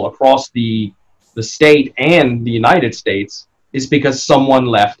recall across the state and the United States is because someone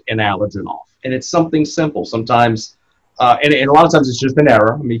left an allergen off. And it's something simple. Sometimes, and a lot of times it's just an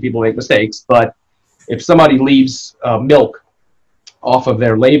error. I mean, people make mistakes, but if somebody leaves milk off of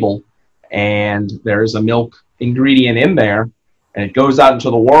their label and there's a milk ingredient in there and it goes out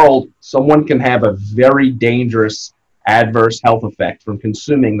into the world, someone can have a very dangerous adverse health effect from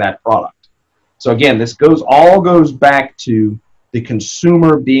consuming that product. So again, this all goes back to the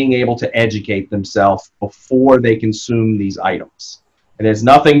consumer being able to educate themselves before they consume these items. It has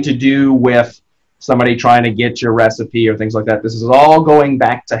nothing to do with somebody trying to get your recipe or things like that. This is all going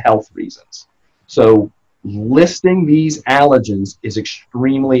back to health reasons. So listing these allergens is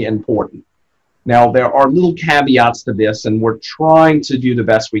extremely important. Now, there are little caveats to this, and we're trying to do the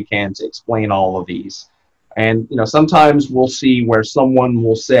best we can to explain all of these. And sometimes we'll see where someone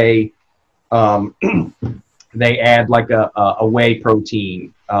will say, they add like a whey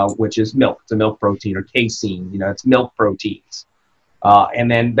protein, which is milk. It's a milk protein, or casein. It's milk proteins. And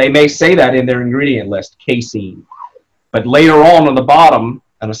then they may say that in their ingredient list, casein. But later on the bottom,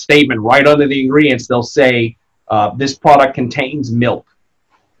 in a statement right under the ingredients, they'll say, this product contains milk.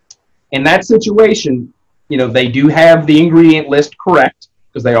 In that situation, they do have the ingredient list correct,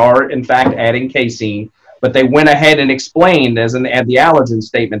 because they are, in fact, adding casein. But they went ahead and explained as the allergen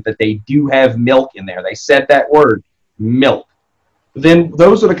statement that they do have milk in there. They said that word, milk. Then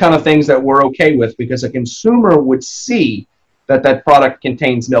those are the kind of things that we're okay with, because a consumer would see that that product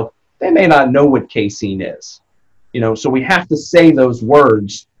contains milk. They may not know what casein is. So we have to say those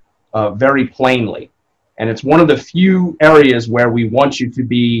words very plainly. And it's one of the few areas where we want you to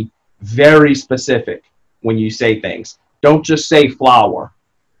be very specific when you say things. Don't just say flour.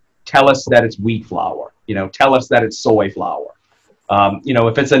 Tell us that it's wheat flour. Tell us that it's soy flour.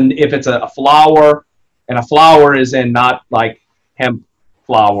 If it's a flour, and a flour is in not like hemp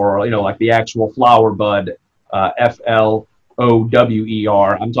flour, or like the actual flower bud, FLOWER.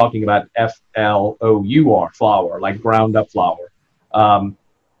 I'm talking about FLOUR, flour, like ground up flour.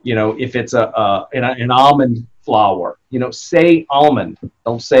 If it's an almond flour, say almond.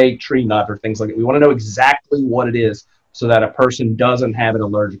 Don't say tree nut or things like that. We want to know exactly what it is, so that a person doesn't have an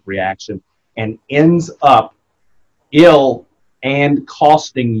allergic reaction and ends up ill and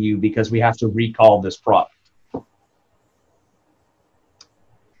costing you because we have to recall this product.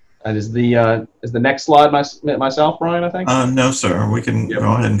 And is the next slide myself, Brian, I think? No, sir. We can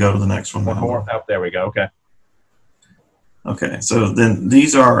go ahead and go to the next one. One more. Oh, there we go. Okay. Okay, so then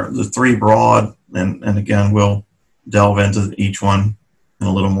these are the three broad, and again, we'll delve into each one in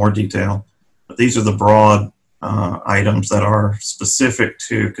a little more detail. But these are the broad items that are specific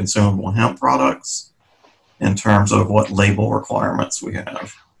to consumable hemp products in terms of what label requirements we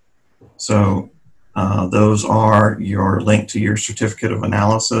have. So those are your link to your certificate of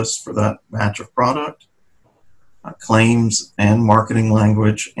analysis for that batch of product, claims and marketing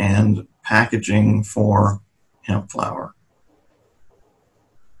language, and packaging for hemp flour.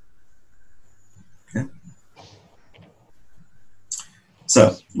 Okay.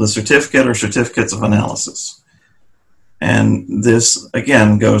 So the certificate or certificates of analysis. And this,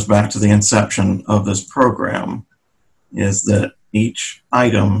 again, goes back to the inception of this program, is that each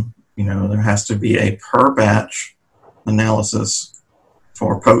item, there has to be a per batch analysis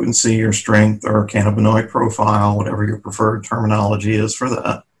for potency or strength or cannabinoid profile, whatever your preferred terminology is for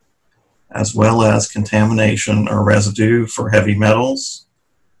that, as well as contamination or residue for heavy metals,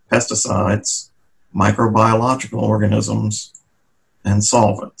 pesticides, microbiological organisms, and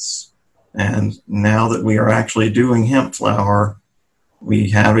solvents. And now that we are actually doing hemp flour, we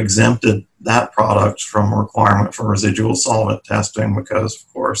have exempted that product from a requirement for residual solvent testing, because,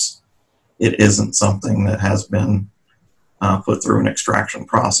 of course, it isn't something that has been put through an extraction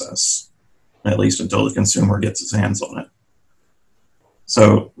process, at least until the consumer gets his hands on it.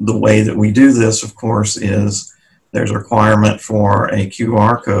 So the way that we do this, of course, is there's a requirement for a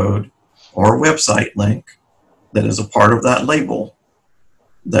QR code or website link that is a part of that label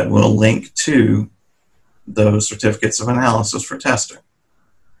that will link to those certificates of analysis for testing.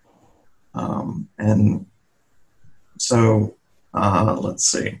 And so let's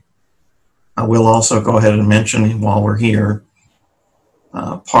see. I will also go ahead and mention, while we're here,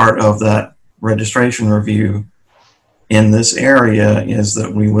 part of that registration review in this area is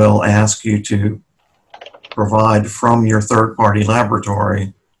that we will ask you to provide from your third-party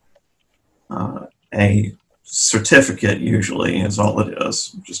laboratory a certificate, usually is all it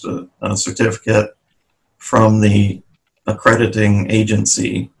is, just a certificate from the accrediting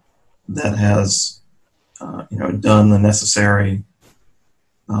agency that has done the necessary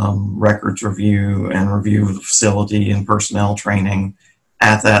records review and review of the facility and personnel training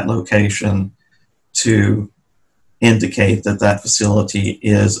at that location to indicate that that facility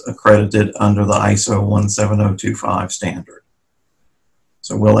is accredited under the ISO 17025 standard.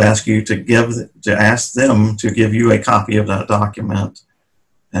 So we'll ask you to ask them to give you a copy of that document,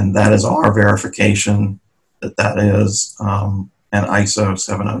 and that is our verification that that is an ISO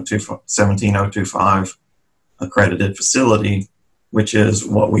 17025 accredited facility, which is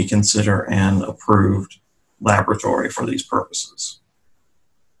what we consider an approved laboratory for these purposes.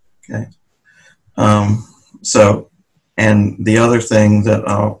 Okay. And the other thing that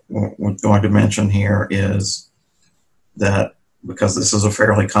we're going to mention here is that, because this is a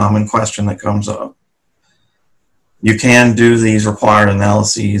fairly common question that comes up, you can do these required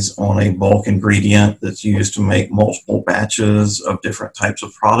analyses on a bulk ingredient that's used to make multiple batches of different types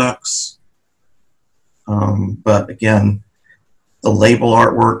of products. But again, the label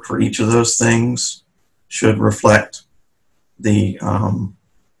artwork for each of those things should reflect the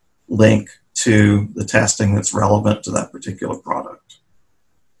link to the testing that's relevant to that particular product.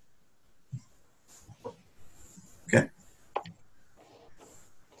 Okay.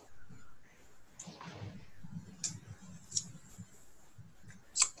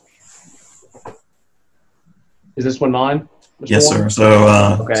 Is this one mine? Mr. Yes, Warren?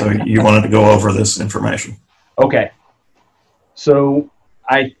 sir. Okay. So you wanted to go over this information. Okay. So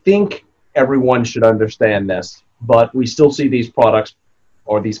I think everyone should understand this, but we still see these products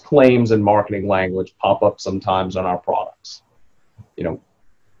or these claims in marketing language pop up sometimes on our products.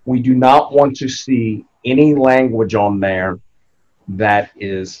 We do not want to see any language on there that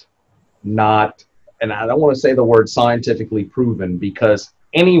is not, and I don't want to say the word scientifically proven, because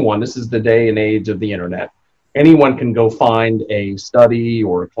anyone, this is the day and age of the internet, anyone can go find a study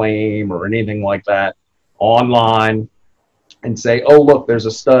or a claim or anything like that online and say, oh, look, there's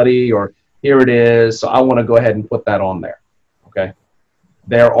a study, or here it is, so I want to go ahead and put that on there. Okay.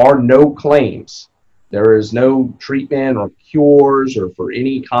 There are no claims. There is no treatment or cures or for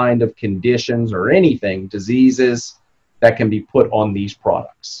any kind of conditions or anything, diseases that can be put on these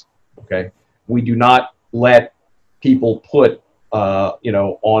products. Okay. We do not let people put,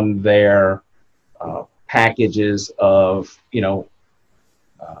 on their packages of,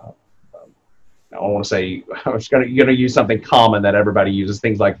 I don't want to say, I was going to use something common that everybody uses,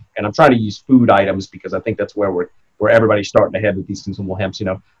 things like, and I'm trying to use food items because I think that's where everybody's starting to head with these consumable hemps,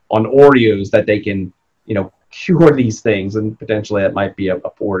 on Oreos that they can, cure these things. And potentially that might be a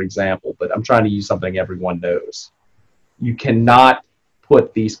poor example, but I'm trying to use something everyone knows. You cannot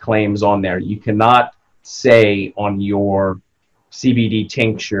put these claims on there. You cannot say on your CBD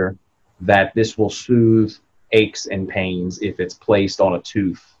tincture that this will soothe aches and pains if it's placed on a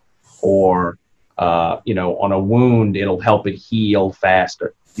tooth, or on a wound, it'll help it heal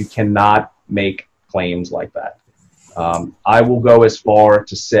faster. You cannot make claims like that. I will go as far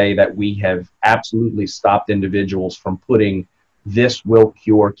to say that we have absolutely stopped individuals from putting "this will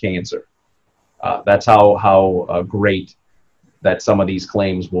cure cancer." That's how great that some of these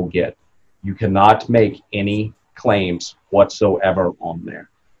claims will get. You cannot make any claims whatsoever on there.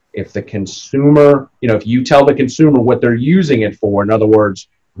 If the consumer, if you tell the consumer what they're using it for, in other words,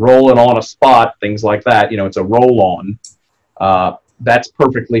 rolling on a spot, things like that, it's a roll-on, that's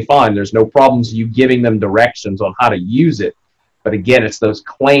perfectly fine. There's no problems you giving them directions on how to use it. But again, it's those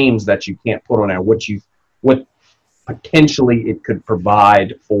claims that you can't put on there, what potentially it could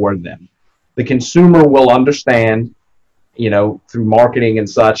provide for them. The consumer will understand, through marketing and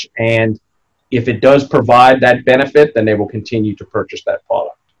such, and if it does provide that benefit, then they will continue to purchase that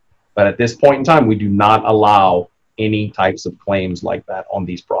product. But at this point in time, we do not allow any types of claims like that on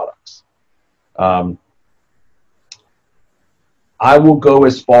these products. I will go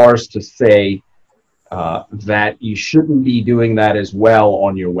as far as to say that you shouldn't be doing that as well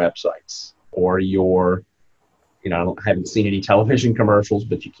on your websites or your, I haven't seen any television commercials,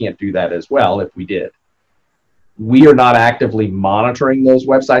 but you can't do that as well if we did. We are not actively monitoring those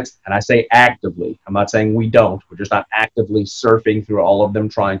websites, and I say actively. I'm not saying we don't. We're just not actively surfing through all of them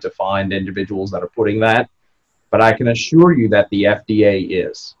trying to find individuals that are putting that. But I can assure you that the FDA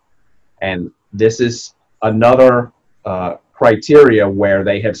is. And this is another criteria where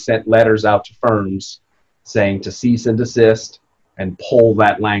they have sent letters out to firms saying to cease and desist and pull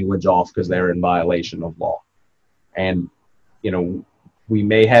that language off because they're in violation of law. And, we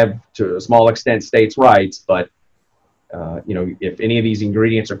may have, to a small extent, states' rights, but, if any of these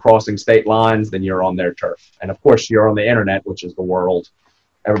ingredients are crossing state lines, then you're on their turf. And, of course, you're on the internet, which is the world.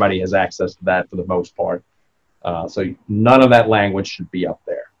 Everybody has access to that for the most part. So none of that language should be up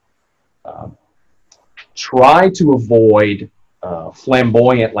there. Try to avoid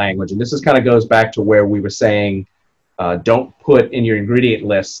flamboyant language. And this is kind of goes back to where we were saying, don't put in your ingredient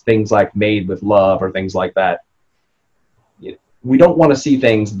list things like made with love or things like that. We don't want to see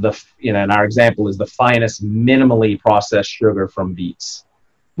things, and our example is the finest minimally processed sugar from beets.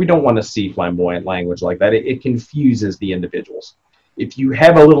 We don't want to see flamboyant language like that. It confuses the individuals. If you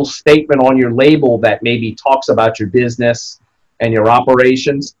have a little statement on your label that maybe talks about your business and your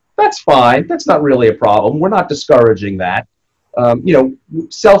operations, that's fine. That's not really a problem. We're not discouraging that.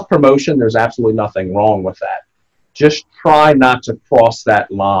 Self-promotion, there's absolutely nothing wrong with that. Just try not to cross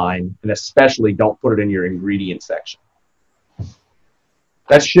that line, and especially don't put it in your ingredient section.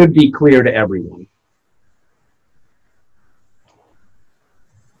 That should be clear to everyone.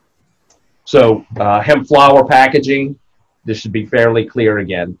 So hemp flower packaging, this should be fairly clear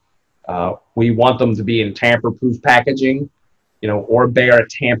again. We want them to be in tamper-proof packaging, or bear a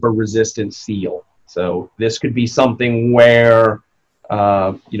tamper-resistant seal. So this could be something where,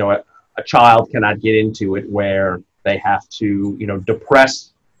 a child cannot get into it, where they have to,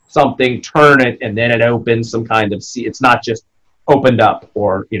 depress something, turn it, and then it opens some kind of seal. It's not just opened up,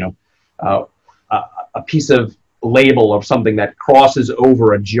 or a piece of label or something that crosses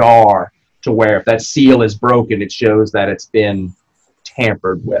over a jar, to where if that seal is broken, it shows that it's been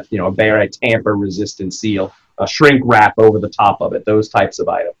tampered with. Bear a tamper resistant seal, a shrink wrap over the top of it, those types of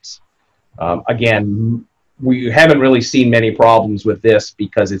items. Again, we haven't really seen many problems with this,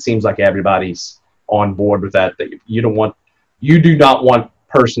 because it seems like everybody's on board with that. You do not want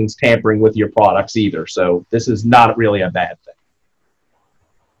persons tampering with your products either. So this is not really a bad thing.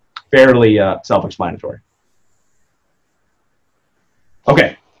 Fairly self-explanatory.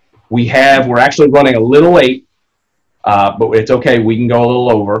 Okay, we're actually running a little late, but it's okay. We can go a little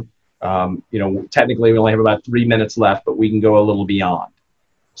over. Technically we only have about 3 minutes left, but we can go a little beyond.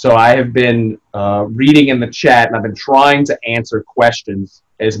 So I have been reading in the chat, and I've been trying to answer questions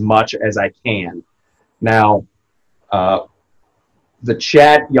as much as I can. Now, the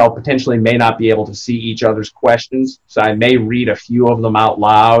chat, y'all potentially may not be able to see each other's questions, so I may read a few of them out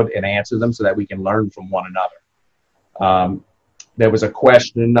loud and answer them so that we can learn from one another. There was a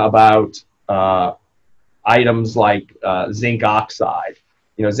question about items like zinc oxide.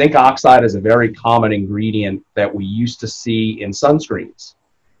 Zinc oxide is a very common ingredient that we used to see in sunscreens.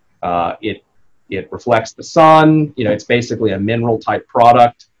 It reflects the sun. It's basically a mineral type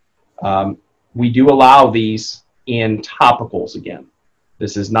product. We do allow these in topicals again.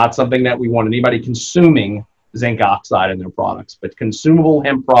 This is not something that we want anybody consuming zinc oxide in their products, but consumable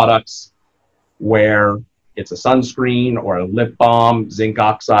hemp products where it's a sunscreen or a lip balm, zinc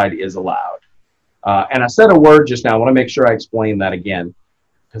oxide is allowed. And I said a word just now. I want to make sure I explain that again,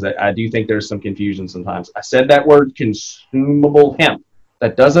 because I do think there's some confusion sometimes. I said that word, consumable hemp.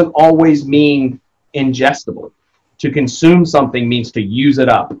 That doesn't always mean ingestible. To consume something means to use it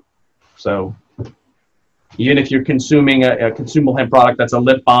up. So even if you're consuming a consumable hemp product that's a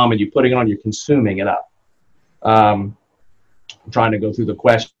lip balm and you're putting it on, you're consuming it up. I'm trying to go through the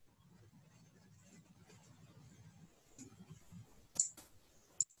question.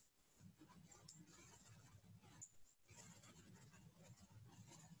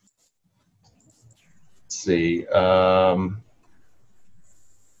 Let's see.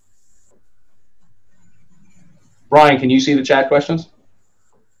 Brian, can you see the chat questions?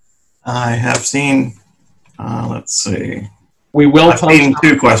 I have seen, let's see. I've seen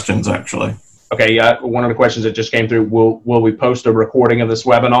 2 questions, actually. Okay, yeah, one of the questions that just came through, will we post a recording of this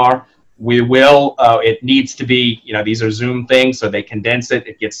webinar? We will. It needs to be, these are Zoom things, so they condense it.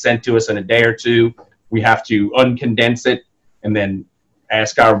 It gets sent to us in a day or two. We have to uncondense it and then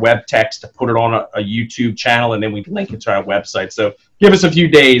ask our web techs to put it on a YouTube channel, and then we link it to our website. So give us a few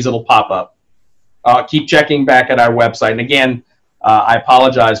days, it'll pop up. Keep checking back at our website. And again, I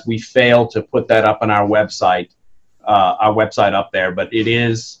apologize, we failed to put that up on our website up there, but it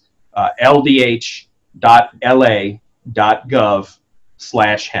is ldh.la.gov/hemp.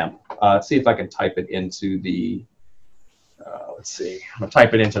 Let's see if I can type it into the, let's see, I'm gonna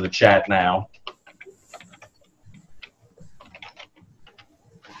type it into the chat now.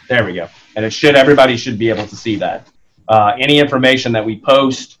 There we go. And everybody should be able to see that. Any information that we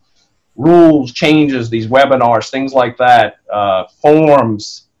post, rules, changes, these webinars, things like that,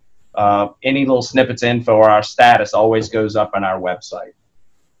 forms, any little snippets info or our status always goes up on our website.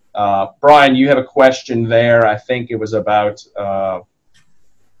 Brian, you have a question there. I think it was about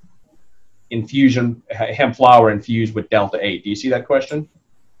infusion, hemp flower infused with Delta 8. Do you see that question?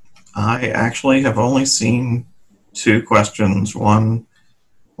 I actually have only seen 2 questions. One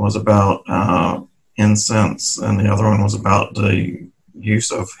was about incense, and the other one was about the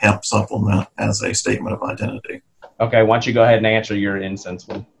use of hemp supplement as a statement of identity. Okay, why don't you go ahead and answer your incense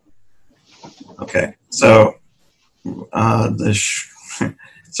one? Okay, so the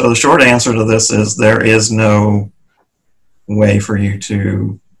short answer to this is there is no way for you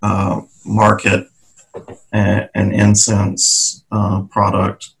to market an incense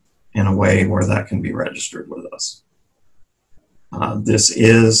product in a way where that can be registered with us. This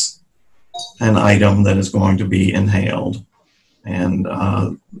is an item that is going to be inhaled, and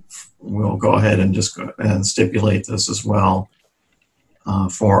we'll go ahead and just go and stipulate this as well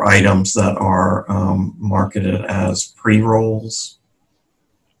for items that are marketed as pre-rolls.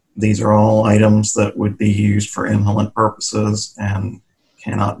 These are all items that would be used for inhalant purposes and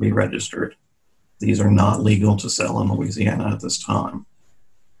cannot be registered. These are not legal to sell in Louisiana at this time.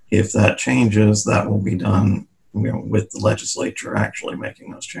 If that changes, that will be done, with the legislature actually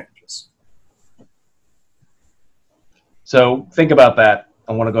making those changes. So think about that.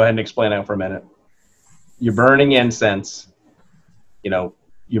 I want to go ahead and explain that for a minute. You're burning incense,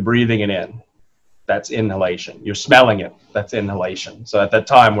 you're breathing it in. That's inhalation. You're smelling it. That's inhalation. So at that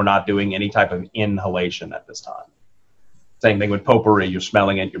time, we're not doing any type of inhalation at this time. Same thing with potpourri. You're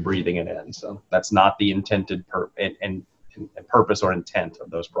smelling it. You're breathing it in. So that's not the intended purpose or intent of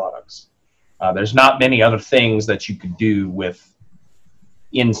those products. There's not many other things that you could do with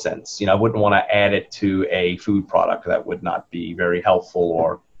incense. I wouldn't want to add it to a food product. That would not be very helpful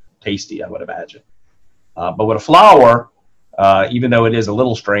or tasty, I would imagine. But with a flower, even though it is a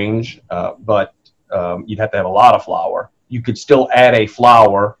little strange, but you'd have to have a lot of flour, you could still add a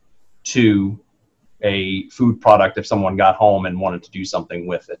flower to a food product if someone got home and wanted to do something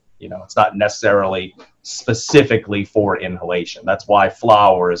with it. It's not necessarily specifically for inhalation. That's why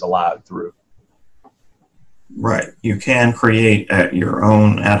flour is allowed through. Right. You can create your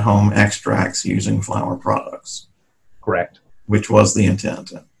own at-home extracts using flour products. Correct. Which was the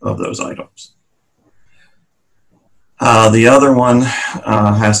intent of those items. The other one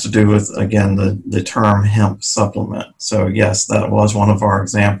has to do with, again, the term hemp supplement. So yes, that was one of our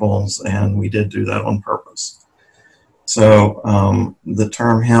examples, and we did do that on purpose. So the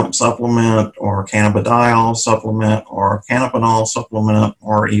term hemp supplement or cannabidiol supplement or cannabinol supplement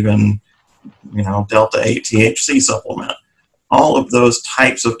or even, delta 8 THC supplement, all of those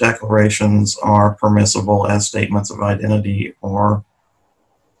types of declarations are permissible as statements of identity or,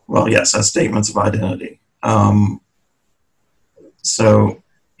 well, yes, as statements of identity. So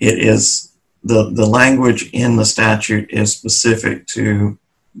it is, the language in the statute is specific to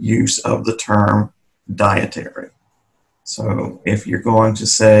use of the term dietary. So if you're going to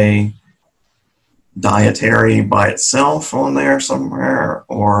say dietary by itself on there somewhere,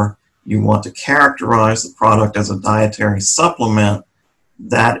 or you want to characterize the product as a dietary supplement,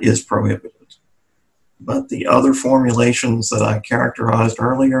 that is prohibited. But the other formulations that I characterized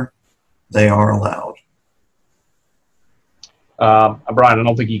earlier, they are allowed. Brian, I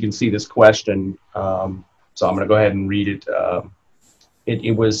don't think you can see this question, so I'm going to go ahead and read it.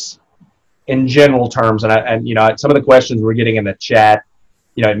 It was in general terms, and some of the questions we're getting in the chat,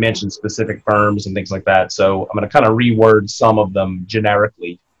 it mentioned specific firms and things like that. So I'm going to kind of reword some of them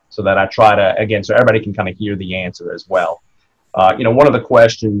generically so that I try to, again, so everybody can kind of hear the answer as well. One of the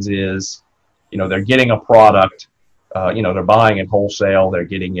questions is, they're getting a product, they're buying it wholesale, they're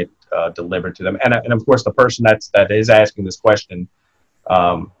getting it delivered to them. And of course, the person that is asking this question,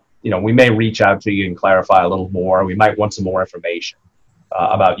 we may reach out to you and clarify a little more. We might want some more information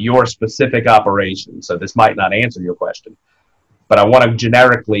about your specific operation. So this might not answer your question, but I want to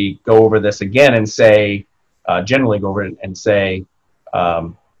generically go over this again and say, generally go over it and say,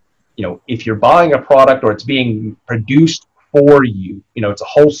 if you're buying a product or it's being produced for you, it's a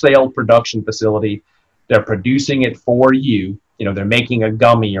wholesale production facility, they're producing it for you, they're making a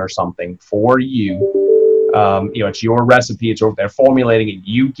gummy or something for you, it's your recipe, they're formulating it,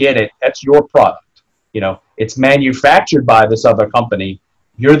 you get it, that's your product. It's manufactured by this other company,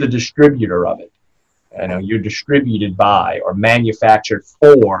 you're the distributor of it. You're distributed by or manufactured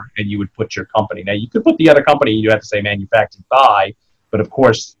for, and you would put your company. Now, you could put the other company, you have to say manufactured by, but of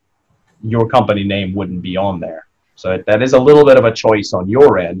course, your company name wouldn't be on there. So that is a little bit of a choice on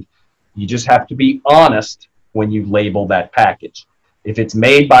your end. You just have to be honest when you label that package. If it's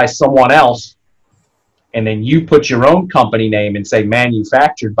made by someone else, and then you put your own company name and say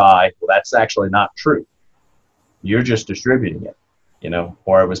manufactured by, well, that's actually not true. You're just distributing it,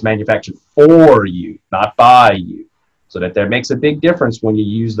 or it was manufactured for you, not by you. So that makes a big difference when you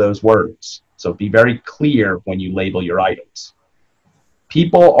use those words. So be very clear when you label your items.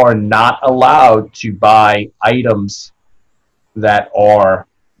 People are not allowed to buy items that are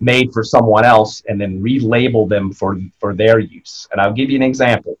made for someone else and then relabel them for their use. And I'll give you an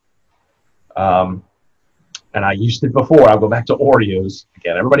example. And I used it before. I'll go back to Oreos.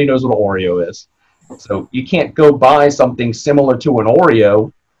 Again, everybody knows what an Oreo is. So you can't go buy something similar to an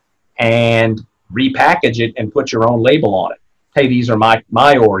Oreo and repackage it and put your own label on it. Hey, these are my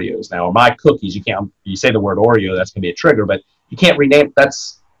Oreos now, or my cookies. You can't. You say the word Oreo, that's going to be a trigger, but you can't rename.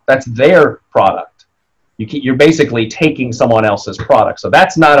 That's their product. You're basically taking someone else's product, so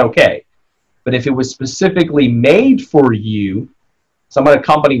that's not okay. But if it was specifically made for you, some other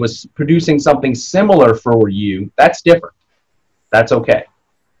company was producing something similar for you, that's different. That's okay.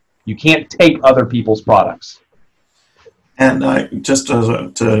 You can't take other people's products. And just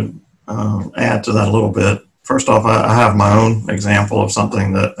to add to that a little bit, first off, I have my own example of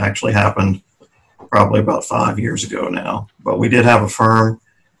something that actually happened probably about 5 years ago now. But we did have a firm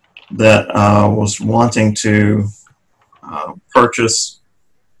that was wanting to purchase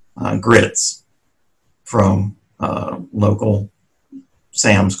grits from local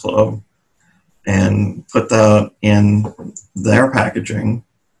Sam's Club and put that in their packaging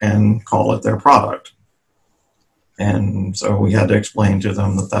and call it their product. And so we had to explain to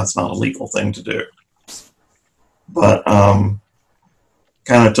them that that's not a legal thing to do. But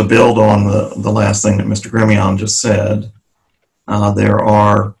kind of to build on the last thing that Mr. Gremillion just said, there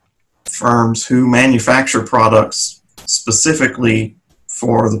are firms who manufacture products specifically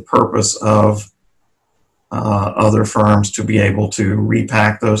for the purpose of other firms to be able to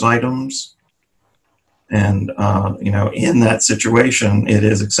repack those items. And, in that situation, it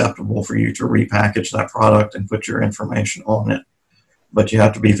is acceptable for you to repackage that product and put your information on it. But you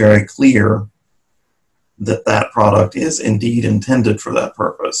have to be very clear that that product is indeed intended for that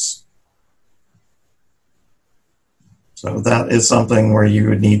purpose. So that is something where you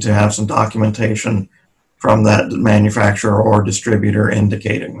would need to have some documentation from that manufacturer or distributor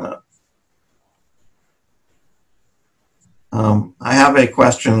indicating that. I have a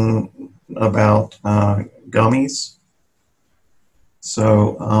question about gummies.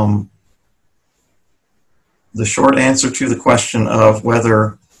 So the short answer to the question of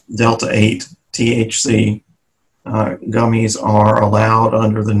whether Delta 8 THC gummies are allowed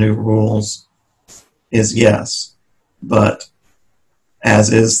under the new rules is yes. But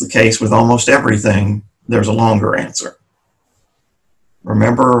as is the case with almost everything, there's a longer answer.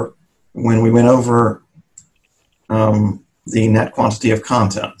 Remember when we went over the net quantity of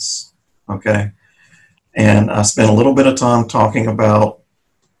contents, okay? And I spent a little bit of time talking about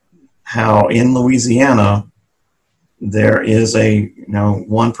how in Louisiana there is a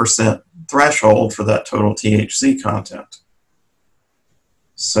 1% threshold for that total THC content.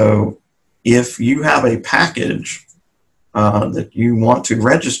 So if you have a package that you want to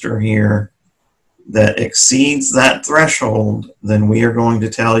register here that exceeds that threshold, then we are going to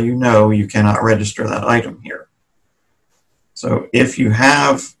tell you no, you cannot register that item here. So if you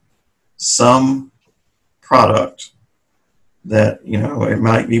have some product that, it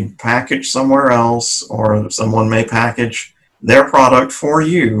might be packaged somewhere else, or someone may package their product for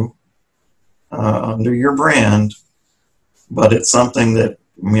you under your brand, but it's something that,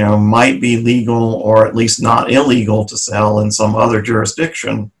 might be legal or at least not illegal to sell in some other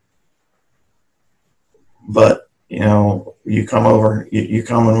jurisdiction. But, you come over, you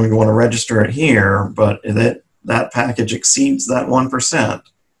come and we want to register it here, but that package exceeds that 1%,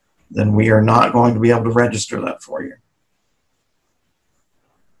 then we are not going to be able to register that for you.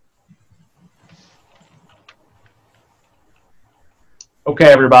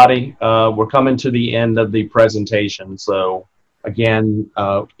 Okay, everybody, we're coming to the end of the presentation. So again,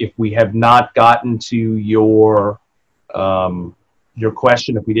 if we have not gotten to your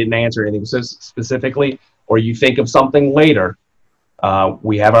question, if we didn't answer anything specifically, or you think of something later,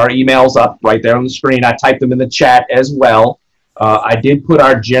 we have our emails up right there on the screen. I typed them in the chat as well. I did put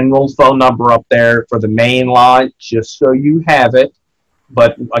our general phone number up there for the main line, just so you have it.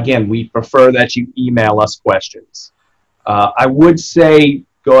 But again, we prefer that you email us questions. I would say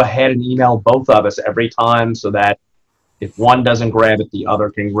go ahead and email both of us every time, so that if one doesn't grab it, the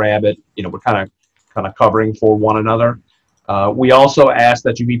other can grab it. We're kind of covering for one another. We also ask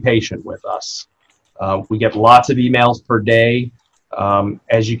that you be patient with us. We get lots of emails per day.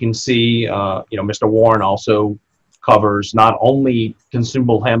 As you can see, Mr. Warren also covers not only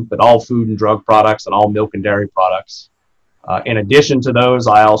consumable hemp, but all food and drug products and all milk and dairy products. In addition to those,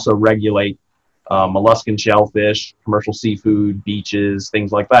 I also regulate molluscan shellfish, commercial seafood, beaches,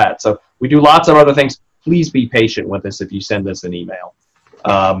 things like that. So we do lots of other things. Please be patient with us if you send us an email.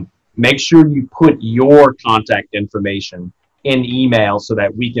 Make sure you put your contact information in email so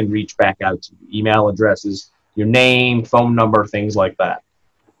that we can reach back out to you. Email addresses, your name, phone number, things like that.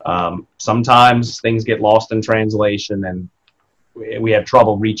 Sometimes things get lost in translation and we have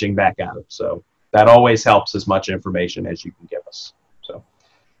trouble reaching back out. So that always helps as much information as you can give us. So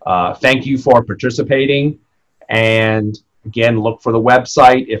thank you for participating. And again, look for the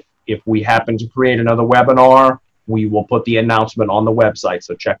website. If we happen to create another webinar, we will put the announcement on the website.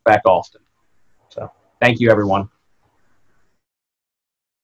 So check back often. So thank you, everyone.